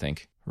year, I would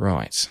think.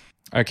 Right.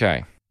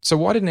 Okay. So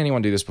why didn't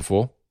anyone do this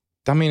before?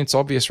 I mean, it's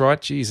obvious,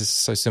 right? Jeez, it's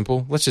so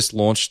simple. Let's just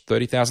launch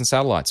 30,000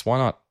 satellites.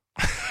 Why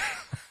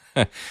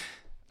not?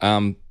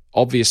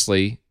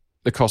 Obviously,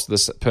 the cost of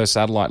the per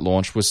satellite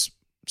launch was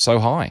so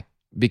high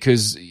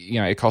because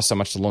it costs so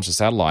much to launch a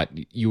satellite.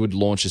 You would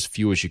launch as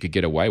few as you could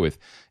get away with.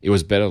 It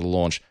was better to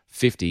launch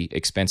 50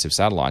 expensive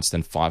satellites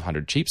than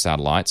 500 cheap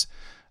satellites.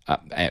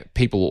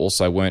 People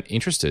also weren't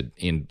interested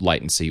in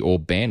latency or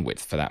bandwidth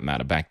for that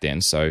matter back then.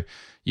 So,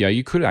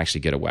 you could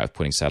actually get away with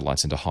putting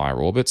satellites into higher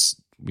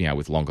orbits,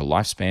 with longer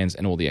lifespans,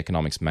 and all the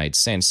economics made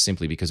sense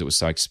simply because it was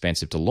so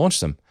expensive to launch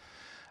them.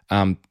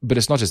 But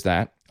it's not just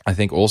that. I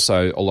think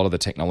also a lot of the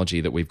technology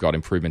that we've got,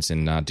 improvements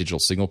in digital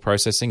signal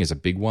processing, is a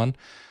big one.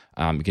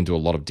 You can do a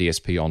lot of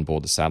DSP on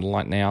board the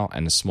satellite now,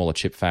 and the smaller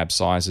chip fab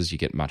sizes, you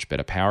get much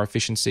better power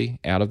efficiency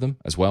out of them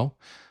as well,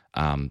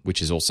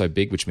 which is also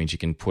big, which means you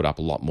can put up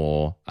a lot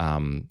more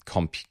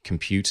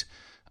compute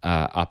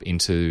up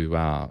into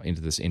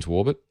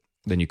orbit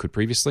than you could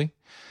previously.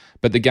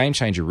 But the game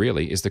changer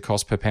really is the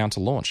cost per pound to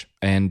launch,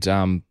 and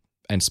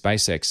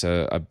SpaceX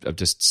have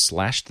just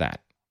slashed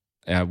that.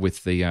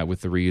 With the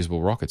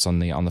reusable rockets on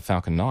the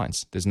Falcon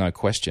 9s. There's no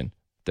question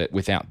that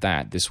without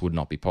that, this would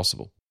not be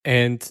possible.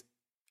 And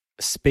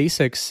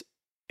SpaceX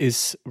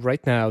is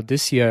right now,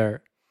 this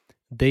year,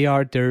 they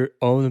are their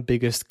own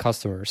biggest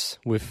customers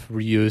with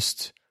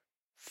reused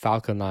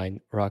Falcon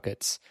 9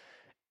 rockets.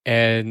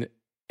 And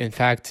in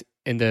fact,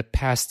 in the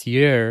past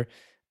year,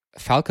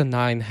 Falcon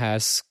 9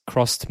 has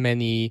crossed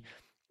many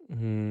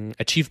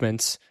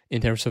achievements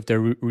in terms of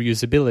their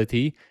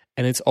reusability,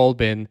 and it's all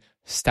been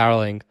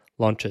Starlink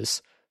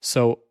launches.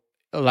 So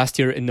last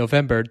year in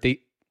November,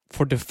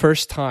 for the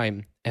first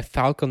time, a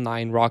Falcon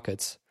 9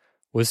 rocket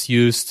was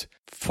used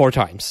 4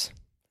 times,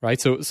 right?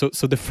 So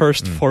the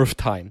first fourth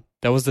time,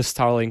 that was the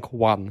Starlink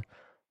 1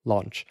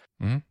 launch.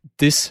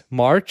 This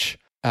March,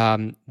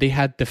 they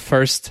had the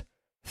first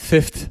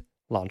fifth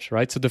launch,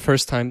 right? So the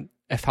first time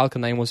a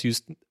Falcon 9 was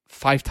used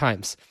 5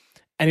 times,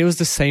 and it was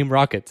the same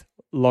rocket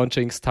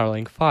launching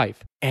Starlink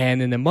 5.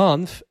 And in a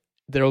month,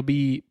 there will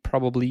be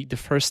probably the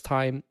first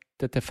time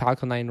that the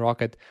Falcon 9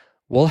 rocket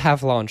will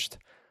have launched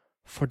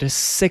for the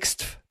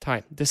 6th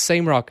time, the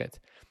same rocket.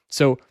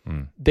 So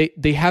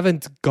they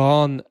haven't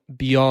gone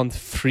beyond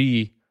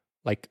 3,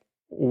 like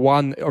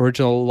 1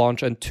 original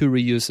launch and 2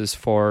 reuses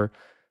for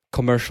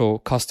commercial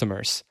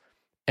customers.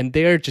 And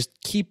they're just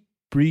keep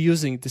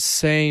reusing the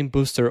same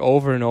booster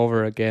over and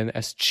over again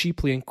as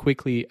cheaply and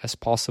quickly as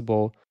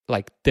possible,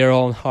 like their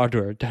own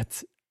hardware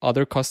that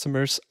other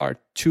customers are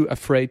too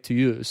afraid to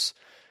use.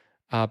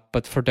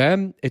 But for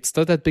them, it's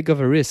not that big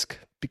of a risk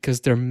because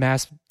they're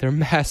mass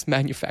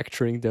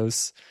manufacturing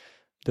those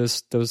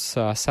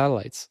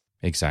satellites.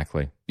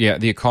 Exactly. Yeah,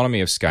 the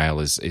economy of scale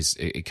is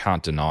it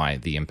can't deny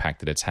the impact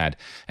that it's had.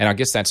 And I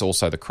guess that's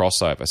also the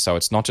crossover. So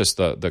it's not just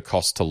the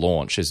cost to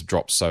launch has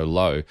dropped so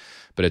low,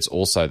 but it's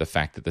also the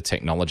fact that the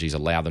technologies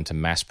allow them to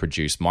mass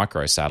produce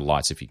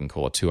microsatellites, if you can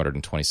call a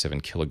 227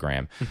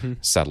 kilogram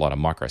satellite a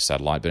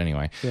microsatellite. But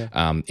anyway,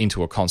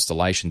 into a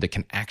constellation that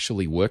can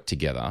actually work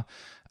together.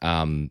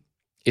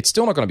 It's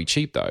still not going to be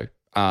cheap though.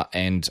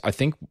 And I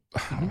think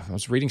I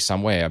was reading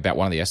somewhere about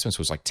one of the estimates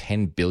was like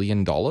 $10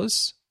 billion.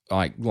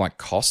 Like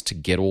cost to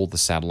get all the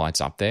satellites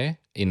up there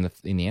in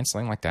the end,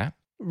 something like that.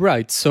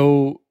 Right.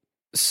 So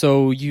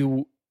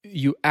you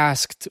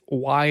asked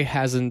why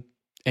hasn't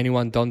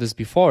anyone done this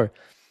before?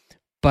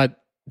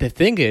 But the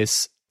thing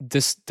is,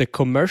 the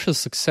commercial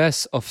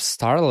success of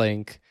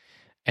Starlink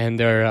and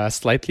their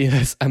slightly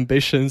less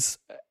ambitions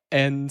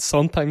and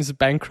sometimes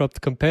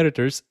bankrupt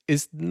competitors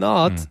is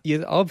not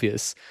yet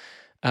obvious.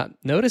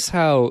 Notice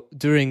how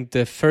during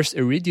the first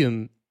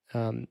Iridium,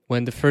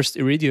 when the first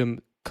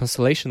Iridium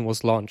constellation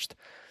was launched,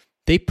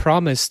 they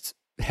promised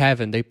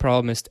heaven, they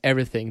promised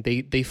everything.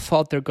 They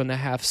thought they're going to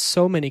have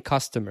so many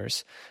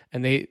customers,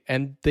 and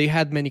they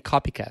had many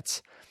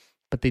copycats,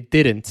 but they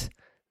didn't.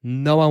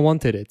 No one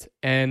wanted it,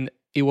 and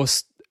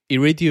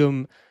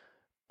Iridium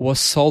was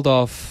sold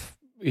off,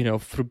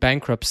 through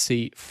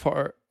bankruptcy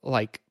for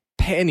like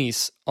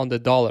pennies on the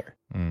dollar.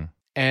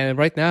 And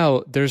right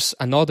now there's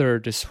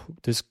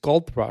this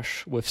gold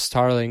rush with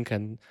StarLink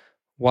and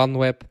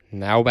OneWeb,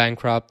 now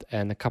bankrupt,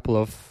 and a couple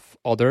of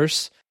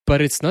others. But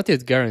it's not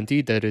yet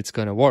guaranteed that it's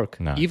going to work.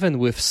 No. Even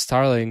with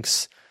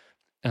Starlink's,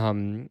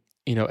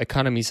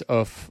 economies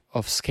of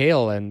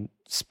scale, and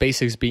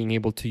SpaceX being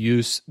able to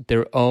use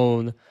their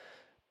own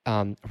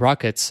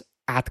rockets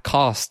at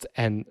cost,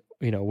 and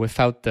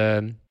without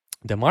the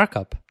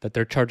markup that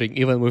they're charging,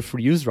 even with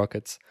reused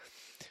rockets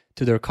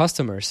to their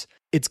customers,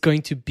 it's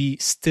going to be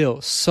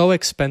still so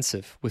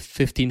expensive with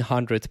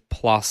 1,500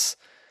 plus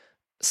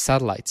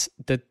satellites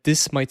that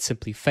this might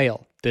simply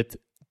fail. That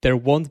there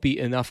won't be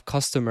enough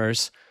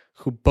customers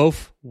who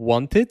both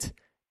want it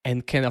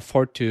and can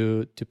afford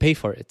to pay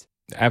for it.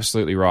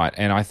 Absolutely right.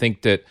 And I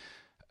think that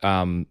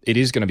it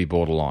is going to be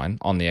borderline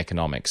on the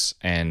economics.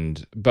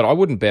 But I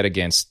wouldn't bet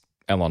against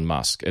Elon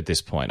Musk at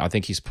this point. I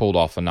think he's pulled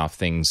off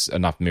enough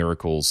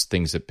miracles,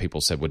 things that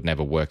people said would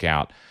never work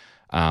out.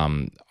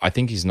 I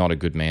think he's not a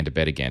good man to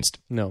bet against.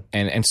 No.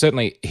 And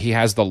certainly he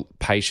has the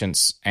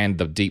patience and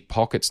the deep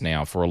pockets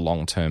now for a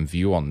long-term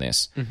view on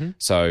this.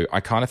 So I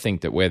kind of think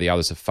that where the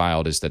others have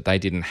failed is that they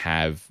didn't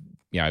have,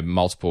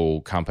 multiple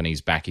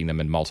companies backing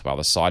them and multiple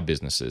other side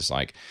businesses.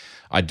 Like,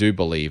 I do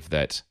believe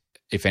that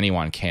if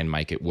anyone can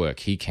make it work,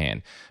 he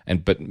can.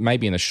 But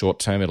maybe in the short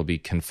term, it'll be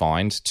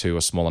confined to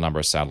a smaller number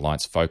of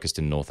satellites focused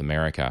in North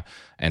America,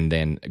 and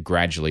then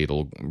gradually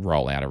it'll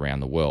roll out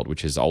around the world,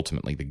 which is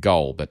ultimately the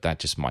goal. But that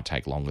just might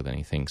take longer than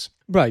he thinks.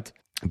 Right.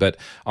 But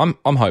I'm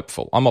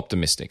hopeful. I'm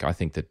optimistic. I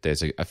think that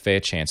there's a fair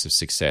chance of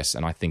success,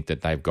 and I think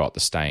that they've got the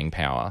staying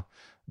power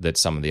that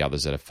some of the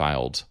others that have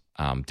failed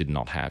did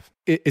not have.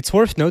 It's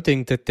worth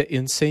noting that the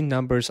insane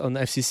numbers on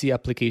FCC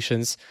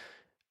applications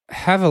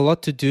have a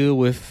lot to do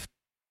with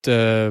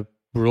the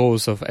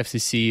rules of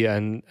FCC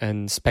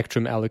and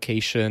spectrum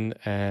allocation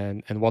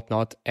and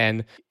whatnot.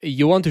 And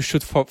you want to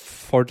shoot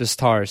for the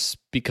stars,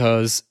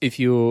 because if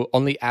you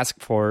only ask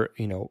for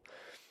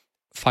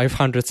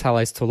 500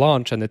 satellites to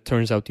launch and it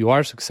turns out you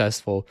are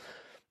successful,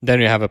 then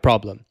you have a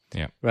problem.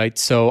 Yeah. Right.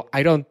 So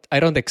I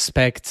don't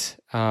expect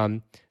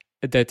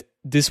that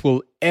this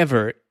will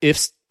ever,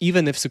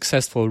 even if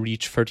successful,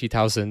 reach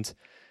 30,000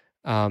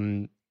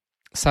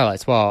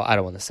 satellites. Well, I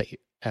don't want to say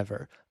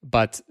ever,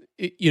 but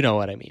you know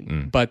what I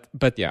mean. But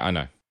yeah, I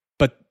know.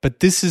 But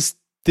this is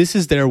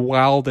their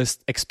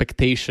wildest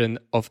expectation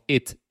of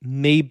it.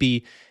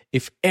 Maybe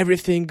if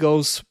everything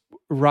goes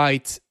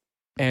right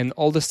and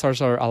all the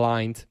stars are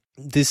aligned,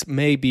 this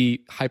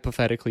maybe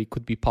hypothetically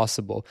could be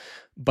possible.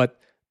 But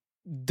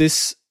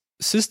this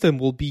system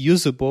will be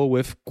usable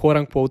with quote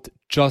unquote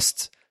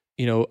just,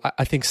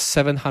 I think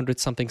 700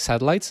 something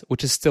satellites,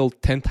 which is still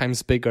 10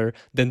 times bigger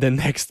than the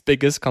next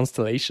biggest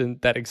constellation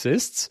that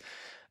exists.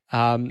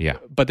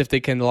 But if they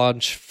can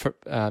launch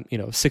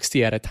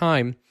 60 at a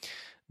time,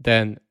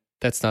 then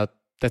that's not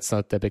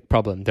the big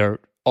problem. They're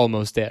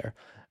almost there.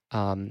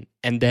 And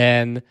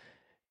then,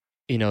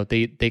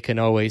 they can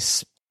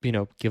always,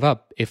 give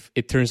up. If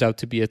it turns out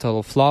to be a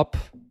total flop,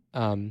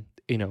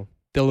 they'll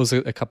lose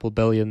a couple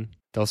billion.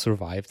 They'll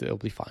survive. They'll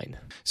be fine.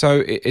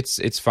 So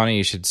it's funny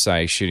you should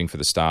say shooting for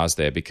the stars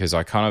there, because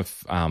I kind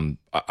of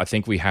I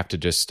think we have to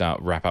just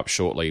wrap up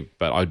shortly.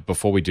 But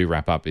before we do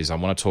wrap up, I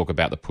want to talk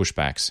about the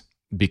pushbacks,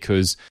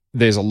 because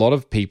there's a lot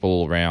of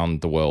people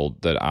around the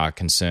world that are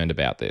concerned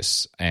about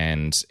this,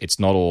 and it's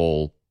not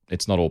all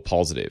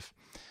positive.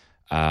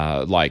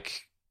 So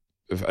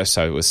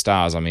with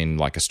stars, I mean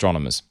like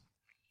astronomers.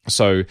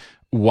 So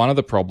one of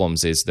the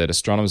problems is that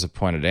astronomers have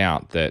pointed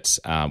out that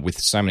with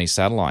so many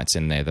satellites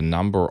in there, the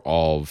number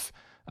of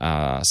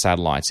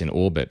satellites in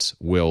orbit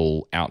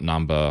will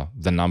outnumber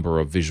the number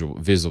of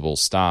visible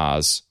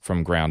stars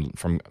from ground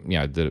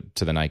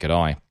to the naked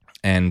eye,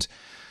 and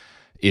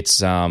it's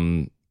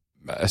some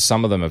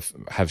of them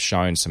have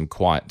shown some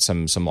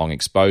long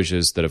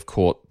exposures that have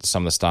caught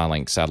some of the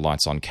Starlink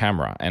satellites on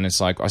camera, and it's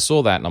like I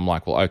saw that and I'm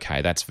like, well,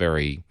 okay, that's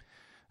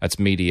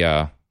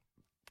media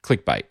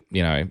clickbait,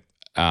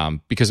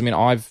 because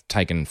I've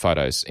taken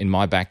photos in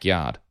my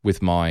backyard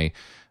with my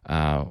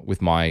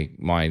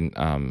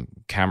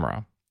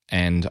camera,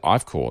 and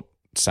I've caught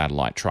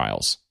satellite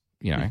trails,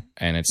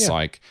 and it's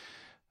like,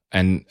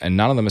 and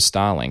none of them are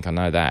Starlink. I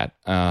know that.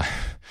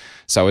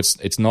 So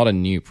it's not a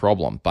new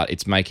problem, but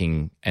it's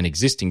making an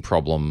existing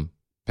problem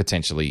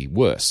potentially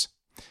worse.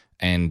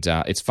 And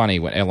it's funny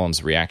when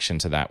Elon's reaction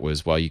to that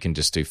was, well, you can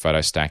just do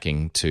photo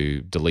stacking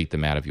to delete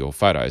them out of your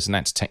photos. And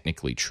that's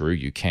technically true,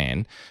 you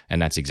can.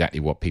 And that's exactly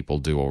what people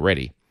do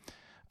already.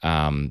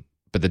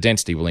 But the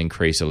density will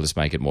increase, it'll just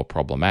make it more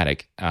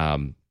problematic.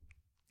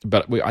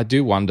 I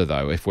do wonder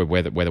though if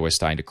whether we're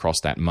starting to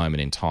cross that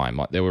moment in time.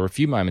 Like there were a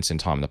few moments in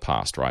time in the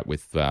past, right,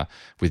 with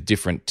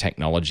different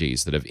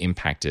technologies that have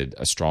impacted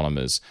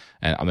astronomers.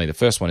 And I mean, the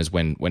first one is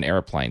when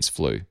airplanes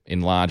flew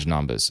in large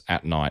numbers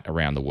at night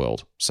around the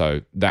world.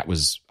 So that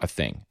was a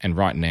thing. And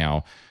right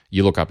now,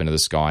 you look up into the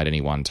sky at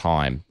any one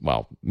time.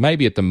 Well,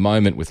 maybe at the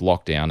moment with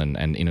lockdown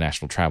and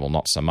international travel,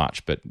 not so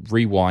much. But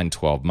rewind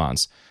 12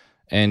 months.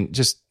 And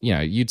just,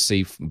 you'd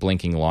see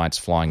blinking lights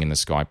flying in the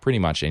sky pretty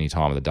much any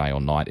time of the day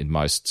or night in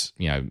most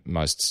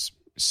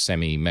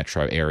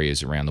semi-metro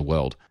areas around the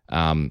world.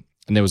 And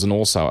there was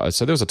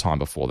there was a time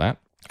before that.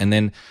 And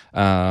then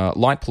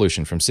light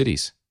pollution from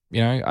cities.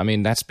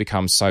 That's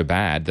become so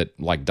bad that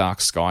like dark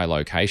sky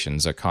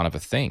locations are kind of a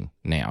thing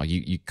now.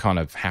 You kind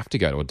of have to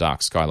go to a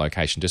dark sky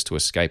location just to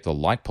escape the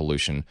light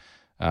pollution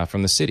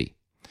from the city.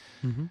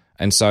 Mm-hmm.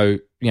 And so,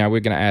 we're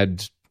going to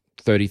add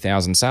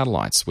 30,000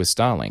 satellites with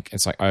StarLink.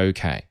 It's like,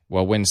 okay,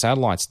 well, when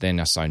satellites then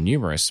are so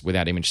numerous,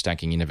 without image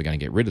stacking, you're never going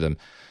to get rid of them.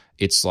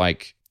 It's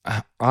like,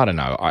 I don't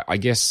know. I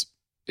guess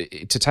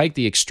to take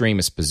the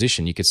extremist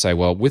position, you could say,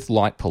 well, with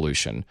light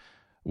pollution,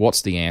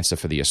 what's the answer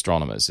for the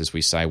astronomers? Is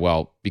we say,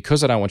 well,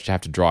 because I don't want you to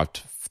have to drive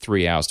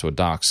 3 hours to a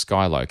dark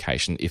sky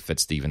location, if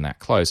it's even that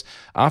close,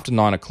 after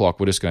 9 o'clock,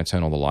 we're just going to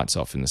turn all the lights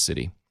off in the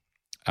city.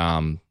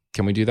 Can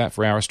we do that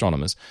for our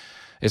astronomers?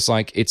 It's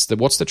like,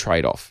 what's the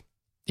trade-off?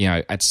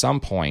 At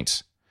some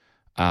point,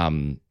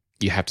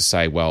 you have to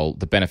say, well,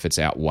 the benefits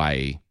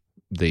outweigh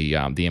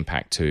the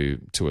impact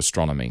to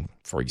astronomy,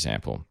 for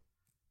example.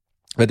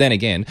 But then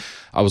again,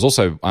 I was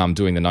also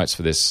doing the notes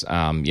for this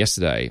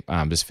yesterday,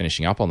 just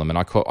finishing up on them, and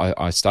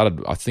I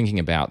started thinking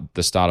about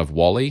the start of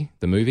WALL-E,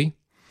 the movie.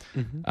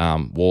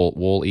 Mm-hmm.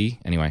 WALL-E.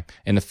 Anyway,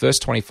 in the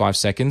first 25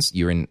 seconds,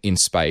 you're in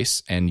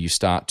space, and you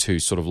start to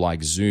sort of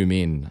like zoom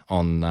in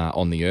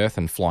on the Earth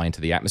and fly into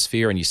the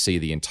atmosphere, and you see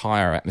the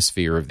entire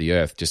atmosphere of the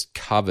Earth just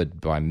covered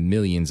by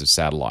millions of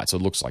satellites.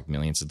 It looks like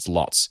millions. It's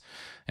lots,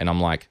 and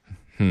I'm like,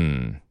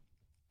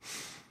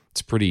 it's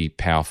a pretty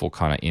powerful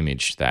kind of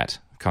image that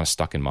kind of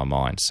stuck in my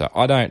mind. So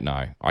I don't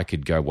know. I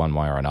could go one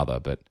way or another,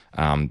 but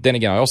then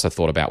again, I also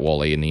thought about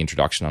WALL-E in the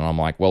introduction, and I'm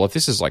like, well, if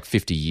this is like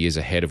 50 years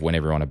ahead of when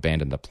everyone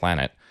abandoned the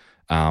planet,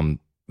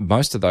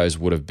 most of those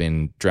would have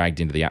been dragged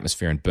into the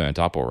atmosphere and burnt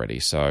up already.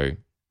 So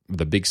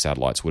the big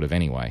satellites would have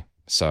anyway.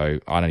 So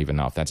I don't even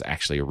know if that's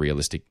actually a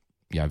realistic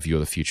view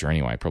of the future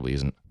anyway. It probably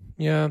isn't.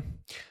 Yeah.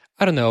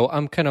 I don't know.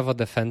 I'm kind of on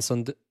the fence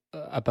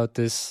about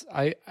this.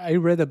 I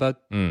read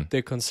about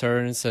the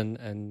concerns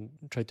and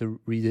tried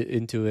to read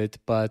into it.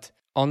 But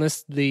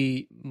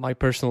honestly, my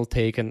personal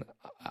take, and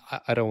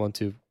I don't want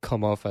to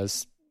come off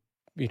as,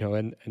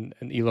 an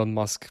Elon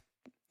Musk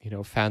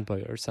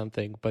fanboy or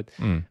something. But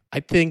I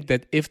think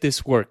that if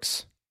this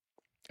works,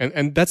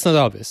 and that's not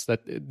obvious,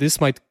 that this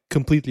might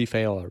completely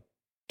fail or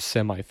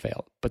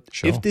semi-fail. But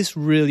if this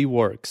really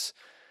works,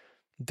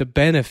 the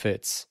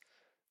benefits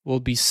will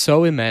be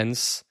so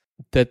immense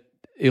that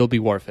it'll be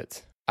worth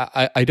it.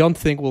 I don't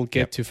think we'll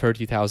get to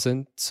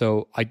 30,000.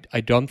 So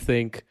I don't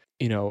think,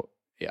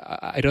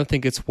 I don't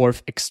think it's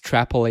worth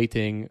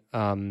extrapolating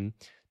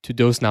to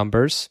those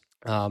numbers.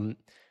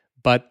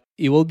 But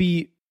it will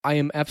be, I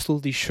am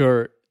absolutely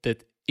sure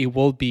that it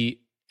will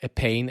be a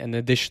pain, an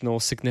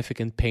additional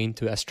significant pain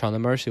to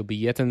astronomers. It'll be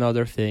yet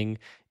another thing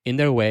in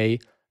their way,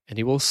 and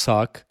it will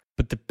suck.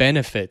 But the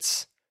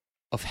benefits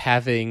of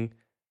having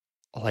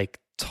like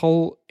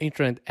total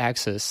internet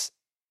access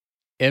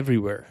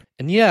everywhere,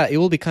 and it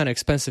will be kind of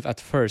expensive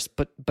at first,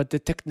 but the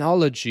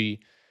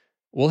technology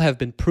will have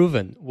been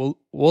proven,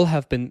 will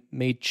have been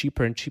made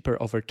cheaper and cheaper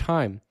over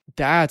time.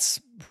 That's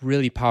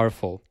really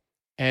powerful.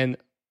 And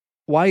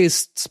why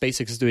is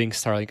SpaceX doing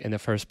Starlink in the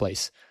first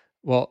place?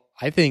 Well,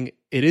 I think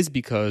it is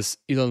because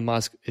Elon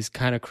Musk is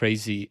kind of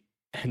crazy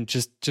and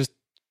just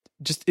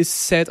is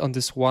set on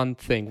this one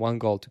thing, one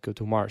goal, to go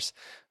to Mars,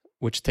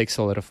 which takes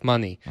a lot of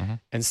money. Mm-hmm.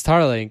 And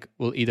Starlink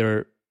will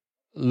either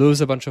lose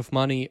a bunch of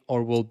money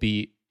or will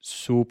be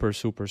super,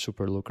 super,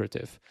 super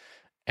lucrative.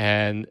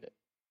 And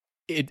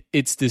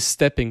it's this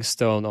stepping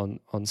stone on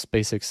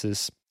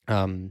SpaceX's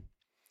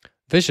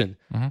vision.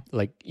 Mm-hmm.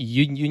 Like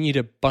you need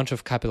a bunch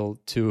of capital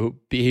to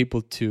be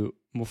able to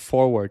move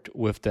forward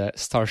with the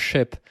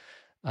Starship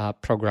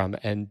program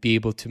and be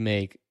able to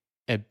make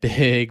a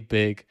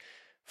big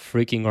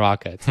freaking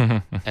rocket.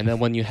 And then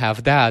when you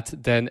have that,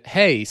 then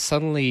hey,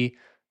 suddenly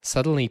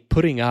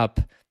putting up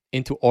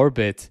into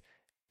orbit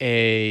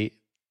a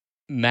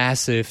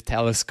massive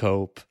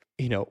telescope,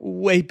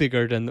 way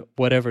bigger than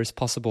whatever is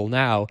possible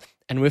now,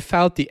 and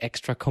without the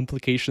extra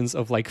complications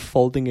of like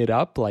folding it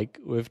up, like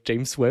with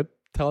James Webb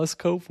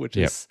telescope, which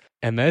is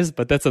a mess,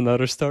 but that's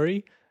another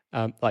story.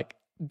 Like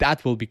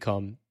that will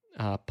become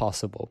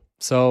possible.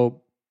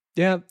 So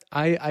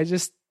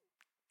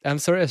I'm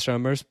sorry,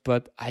 astronomers,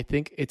 but I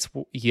think it's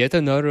yet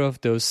another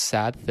of those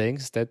sad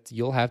things that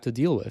you'll have to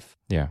deal with.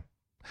 Yeah.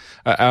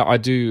 I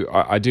do.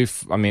 I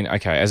mean,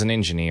 okay. As an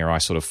engineer, I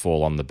sort of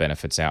fall on the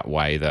benefits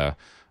outweigh the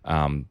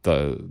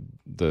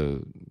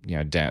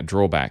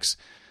drawbacks.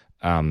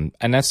 And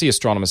that's the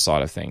astronomer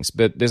side of things.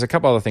 But there's a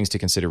couple other things to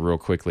consider real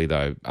quickly,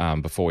 though,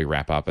 before we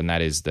wrap up, and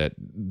that is that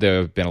there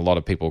have been a lot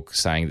of people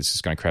saying this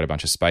is going to create a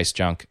bunch of space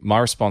junk. My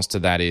response to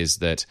that is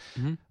that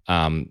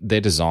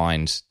they're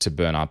designed to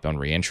burn up on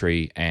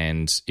re-entry,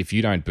 and if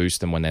you don't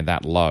boost them when they're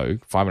that low,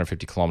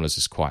 550 kilometers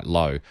is quite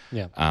low,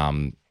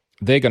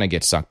 they're going to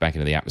get sucked back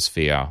into the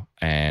atmosphere,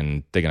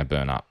 and they're going to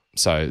burn up.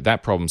 So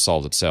that problem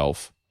solves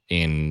itself.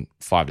 In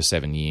 5 to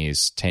 7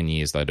 years, 10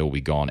 years, they'd all be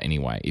gone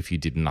anyway if you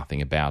did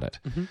nothing about it.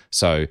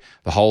 So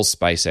the whole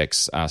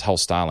SpaceX, whole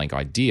StarLink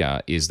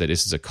idea is that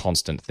this is a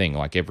constant thing.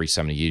 Like every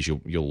so many years,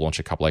 you'll launch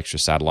a couple extra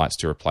satellites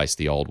to replace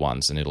the old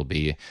ones, and it'll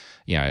be,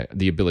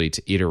 the ability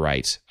to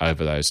iterate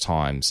over those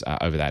times,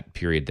 over that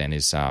period, then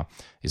is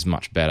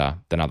much better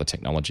than other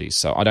technologies.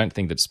 So I don't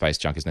think that space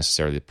junk is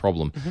necessarily the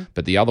problem,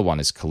 but the other one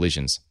is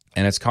collisions,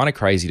 and it's kind of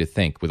crazy to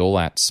think with all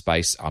that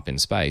space up in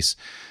space.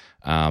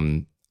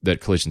 That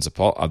collisions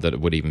that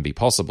it would even be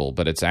possible,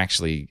 but it's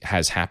actually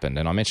has happened.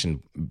 And I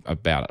mentioned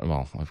about it,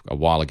 a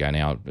while ago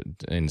now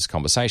in this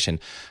conversation,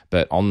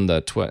 but on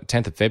the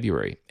 10th of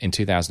February in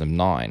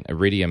 2009,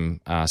 Iridium,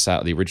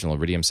 the original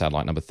Iridium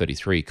satellite number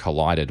 33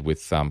 collided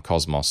with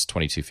Cosmos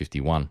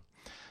 2251,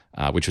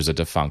 which was a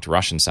defunct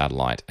Russian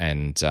satellite,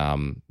 and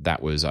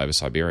that was over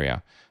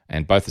Siberia.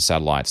 And both the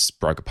satellites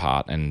broke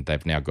apart, and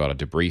they've now got a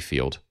debris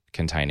field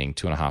containing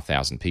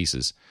 2,500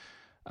 pieces.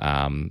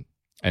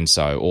 And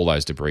so all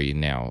those debris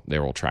now,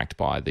 they're all tracked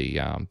by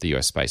the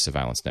US Space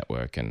Surveillance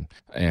Network. And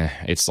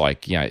it's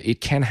like,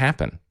 it can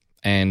happen.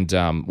 And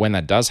when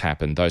that does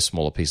happen, those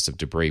smaller pieces of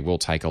debris will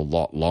take a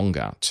lot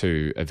longer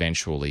to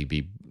eventually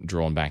be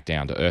drawn back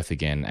down to Earth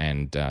again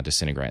and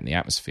disintegrate in the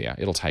atmosphere.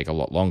 It'll take a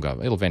lot longer.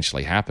 It'll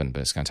eventually happen,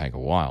 but it's going to take a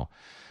while.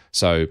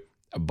 So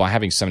by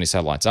having so many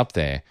satellites up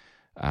there,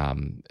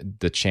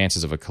 the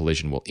chances of a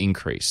collision will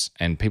increase.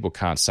 And people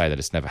can't say that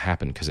it's never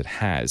happened, because it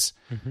has.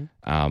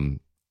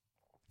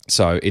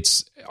 So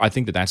I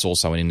think that that's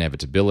also an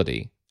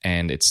inevitability,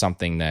 and it's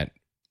something that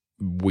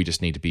we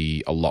just need to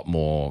be a lot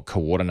more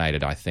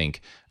coordinated, I think,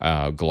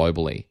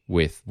 globally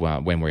with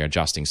when we're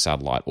adjusting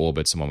satellite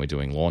orbits and when we're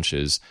doing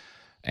launches,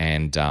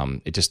 and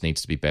it just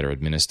needs to be better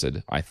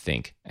administered, I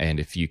think. And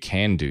if you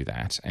can do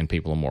that and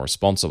people are more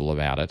responsible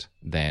about it,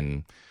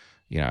 then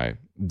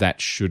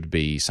that should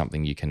be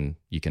something you can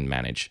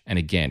manage. And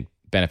again,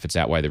 benefits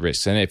outweigh the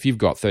risks. And if you've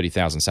got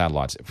 30,000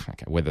 satellites,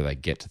 whether they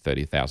get to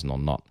 30,000 or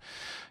not,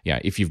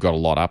 if you've got a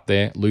lot up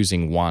there,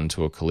 losing one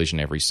to a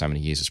collision every so many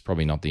years is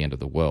probably not the end of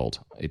the world.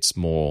 It's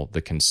more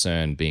the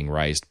concern being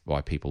raised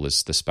by people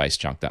is the space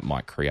junk that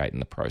might create in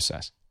the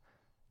process.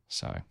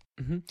 So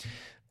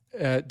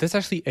that's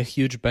actually a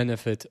huge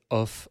benefit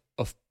of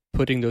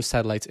putting those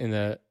satellites in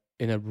a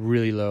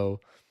really low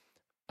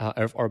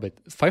Earth orbit.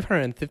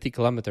 550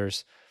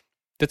 kilometers,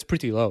 that's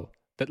pretty low.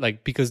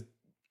 Because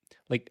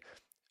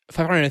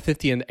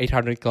 550 and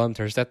 800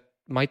 kilometers, that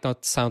might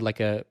not sound like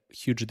a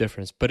huge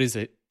difference, but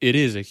it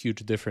is a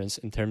huge difference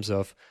in terms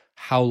of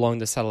how long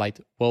the satellite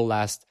will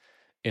last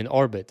in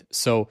orbit.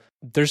 So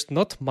there's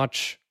not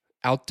much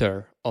out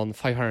there on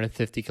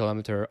 550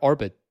 kilometer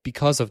orbit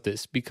because of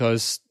this,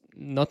 because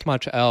not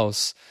much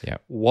else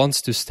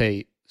wants to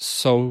stay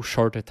so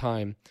short a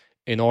time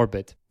in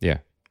orbit. Yeah.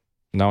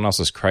 No one else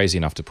is crazy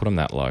enough to put them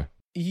that low.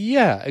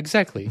 Yeah,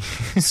 exactly.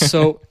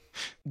 So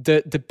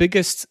the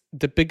biggest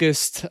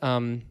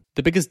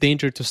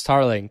danger to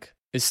Starlink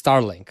is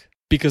Starlink,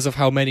 because of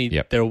how many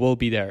there will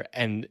be there,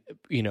 and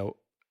it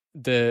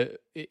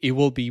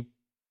will be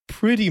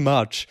pretty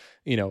much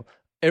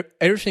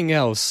everything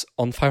else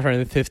on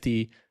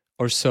 550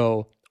 or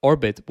so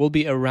orbit will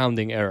be a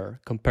rounding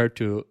error compared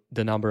to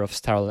the number of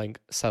Starlink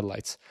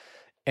satellites.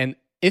 And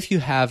if you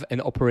have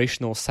an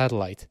operational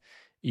satellite,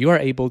 you are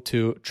able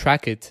to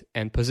track it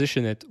and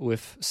position it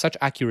with such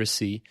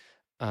accuracy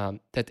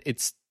that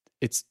it's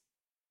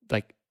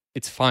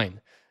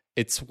fine.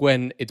 It's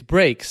when it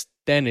breaks,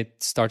 then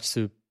it starts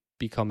to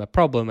become a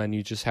problem, and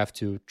you just have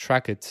to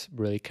track it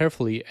really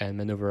carefully and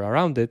maneuver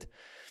around it.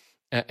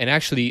 And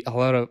actually, a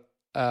lot of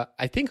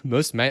I think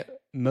most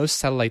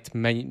satellite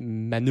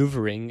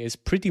maneuvering is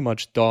pretty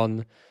much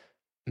done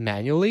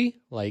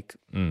manually.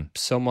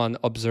 Someone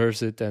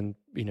observes it and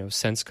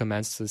sends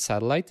commands to the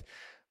satellite.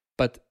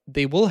 But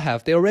they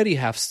already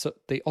have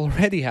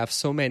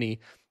so many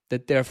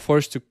that they're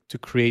forced to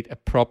create a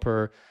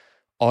proper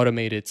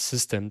automated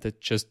system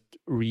that just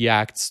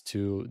reacts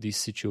to these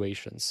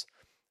situations,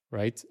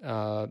 right?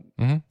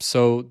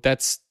 So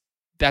that's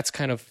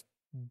kind of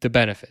the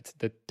benefit,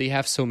 that they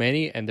have so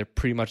many and they're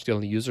pretty much the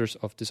only users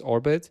of this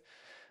orbit,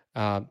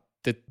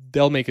 that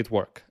they'll make it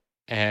work.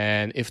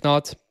 And if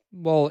not,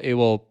 well, it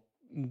will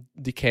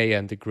decay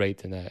and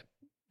degrade in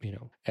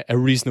a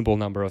reasonable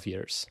number of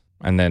years.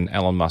 And then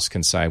Elon Musk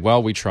can say,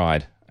 well, we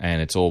tried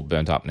and it's all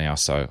burnt up now,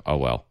 so oh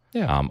well.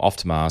 Yeah. Off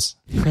to Mars.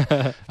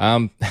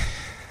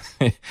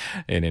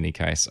 In any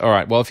case. All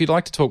right. Well, if you'd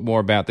like to talk more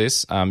about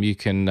this, you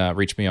can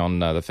reach me on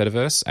the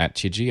Fediverse at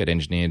Chidgey at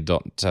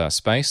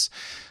engineer.space.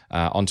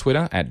 on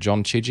Twitter at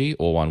John Chidgey,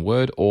 all one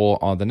word, or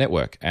on the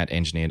network at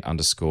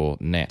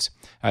engineered_net.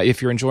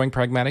 If you're enjoying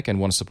Pragmatic and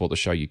want to support the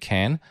show, you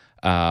can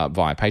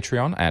via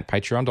Patreon at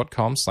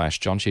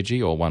patreon.com/John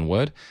Chidgey, all one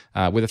word,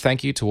 with a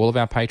thank you to all of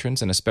our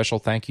patrons and a special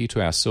thank you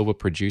to our silver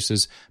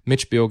producers,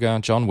 Mitch Bilger,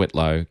 John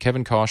Whitlow,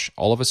 Kevin Kosh,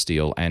 Oliver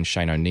Steele, and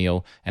Shane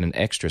O'Neill, and an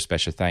extra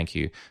special thank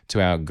you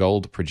to our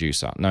gold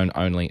producer, known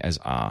only as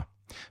R.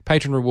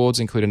 Patron rewards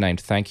include a named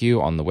thank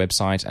you on the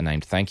website, a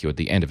named thank you at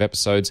the end of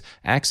episodes,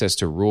 access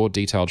to raw,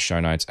 detailed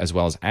show notes, as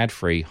well as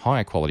ad-free,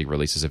 higher quality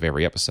releases of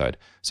every episode.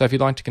 So if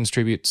you'd like to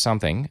contribute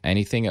something,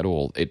 anything at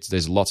all,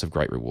 there's lots of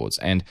great rewards.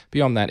 And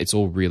beyond that, it's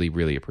all really,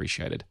 really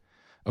appreciated.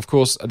 Of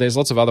course, there's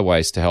lots of other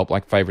ways to help,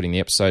 like favoriting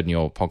the episode in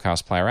your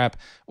podcast player app,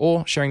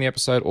 or sharing the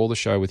episode or the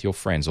show with your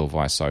friends or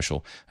via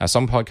social.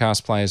 Some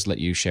podcast players let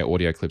you share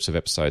audio clips of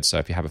episodes, so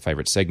if you have a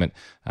favorite segment,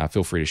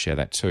 feel free to share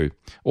that too.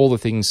 All the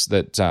things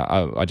that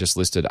I just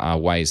listed are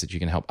ways that you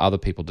can help other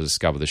people to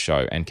discover the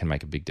show and can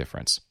make a big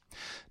difference.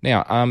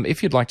 Now,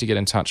 if you'd like to get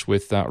in touch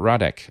with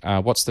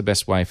Radek, what's the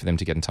best way for them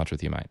to get in touch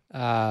with you, mate?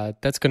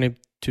 That's going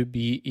to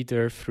be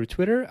either through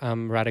Twitter,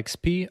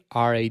 RadexP,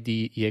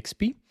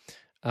 RADEXP,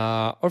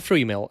 or through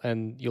email,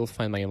 and you'll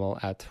find my email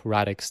at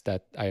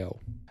radex.io.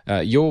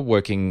 You're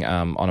working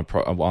on a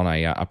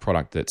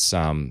product that's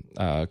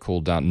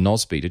called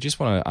Nosby. Did you just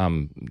want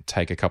to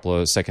take a couple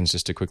of seconds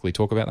just to quickly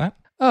talk about that?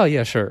 Oh,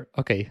 yeah, sure.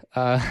 Okay.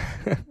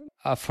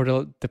 For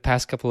the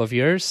past couple of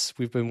years,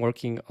 we've been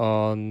working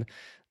on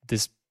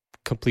this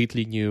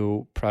completely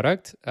new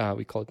product.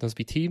 We call it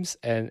Nosby Teams,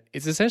 and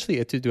it's essentially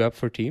a to-do app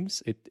for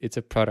teams. It's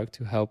a product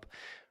to help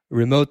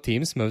remote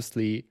teams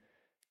mostly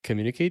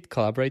communicate,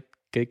 collaborate,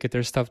 get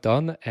their stuff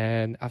done.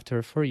 And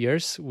after 4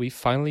 years, we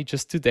finally,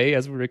 just today,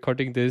 as we're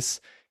recording this,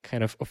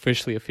 kind of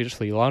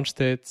officially launched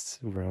it.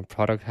 We're on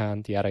Product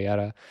Hunt, yada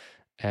yada,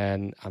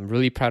 and I'm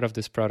really proud of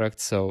this product.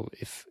 So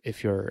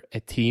if you're a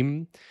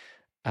team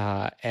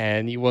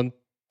and you want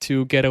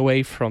to get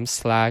away from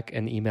Slack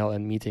and email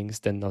and meetings,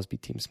 then Nosby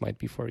Teams might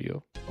be for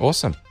you.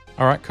 Awesome.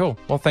 All right, cool.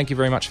 Well, thank you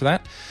very much for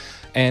that.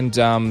 And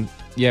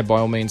yeah, by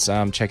all means,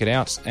 check it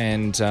out.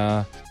 And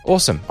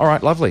awesome. All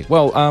right, lovely.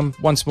 Well,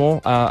 once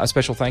more, a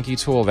special thank you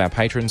to all of our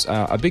patrons.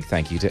 A big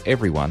thank you to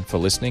everyone for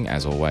listening,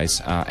 as always.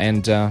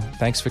 And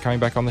thanks for coming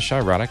back on the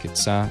show, Radek.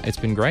 It's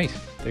been great.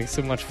 Thanks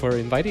so much for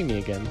inviting me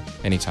again.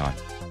 Anytime.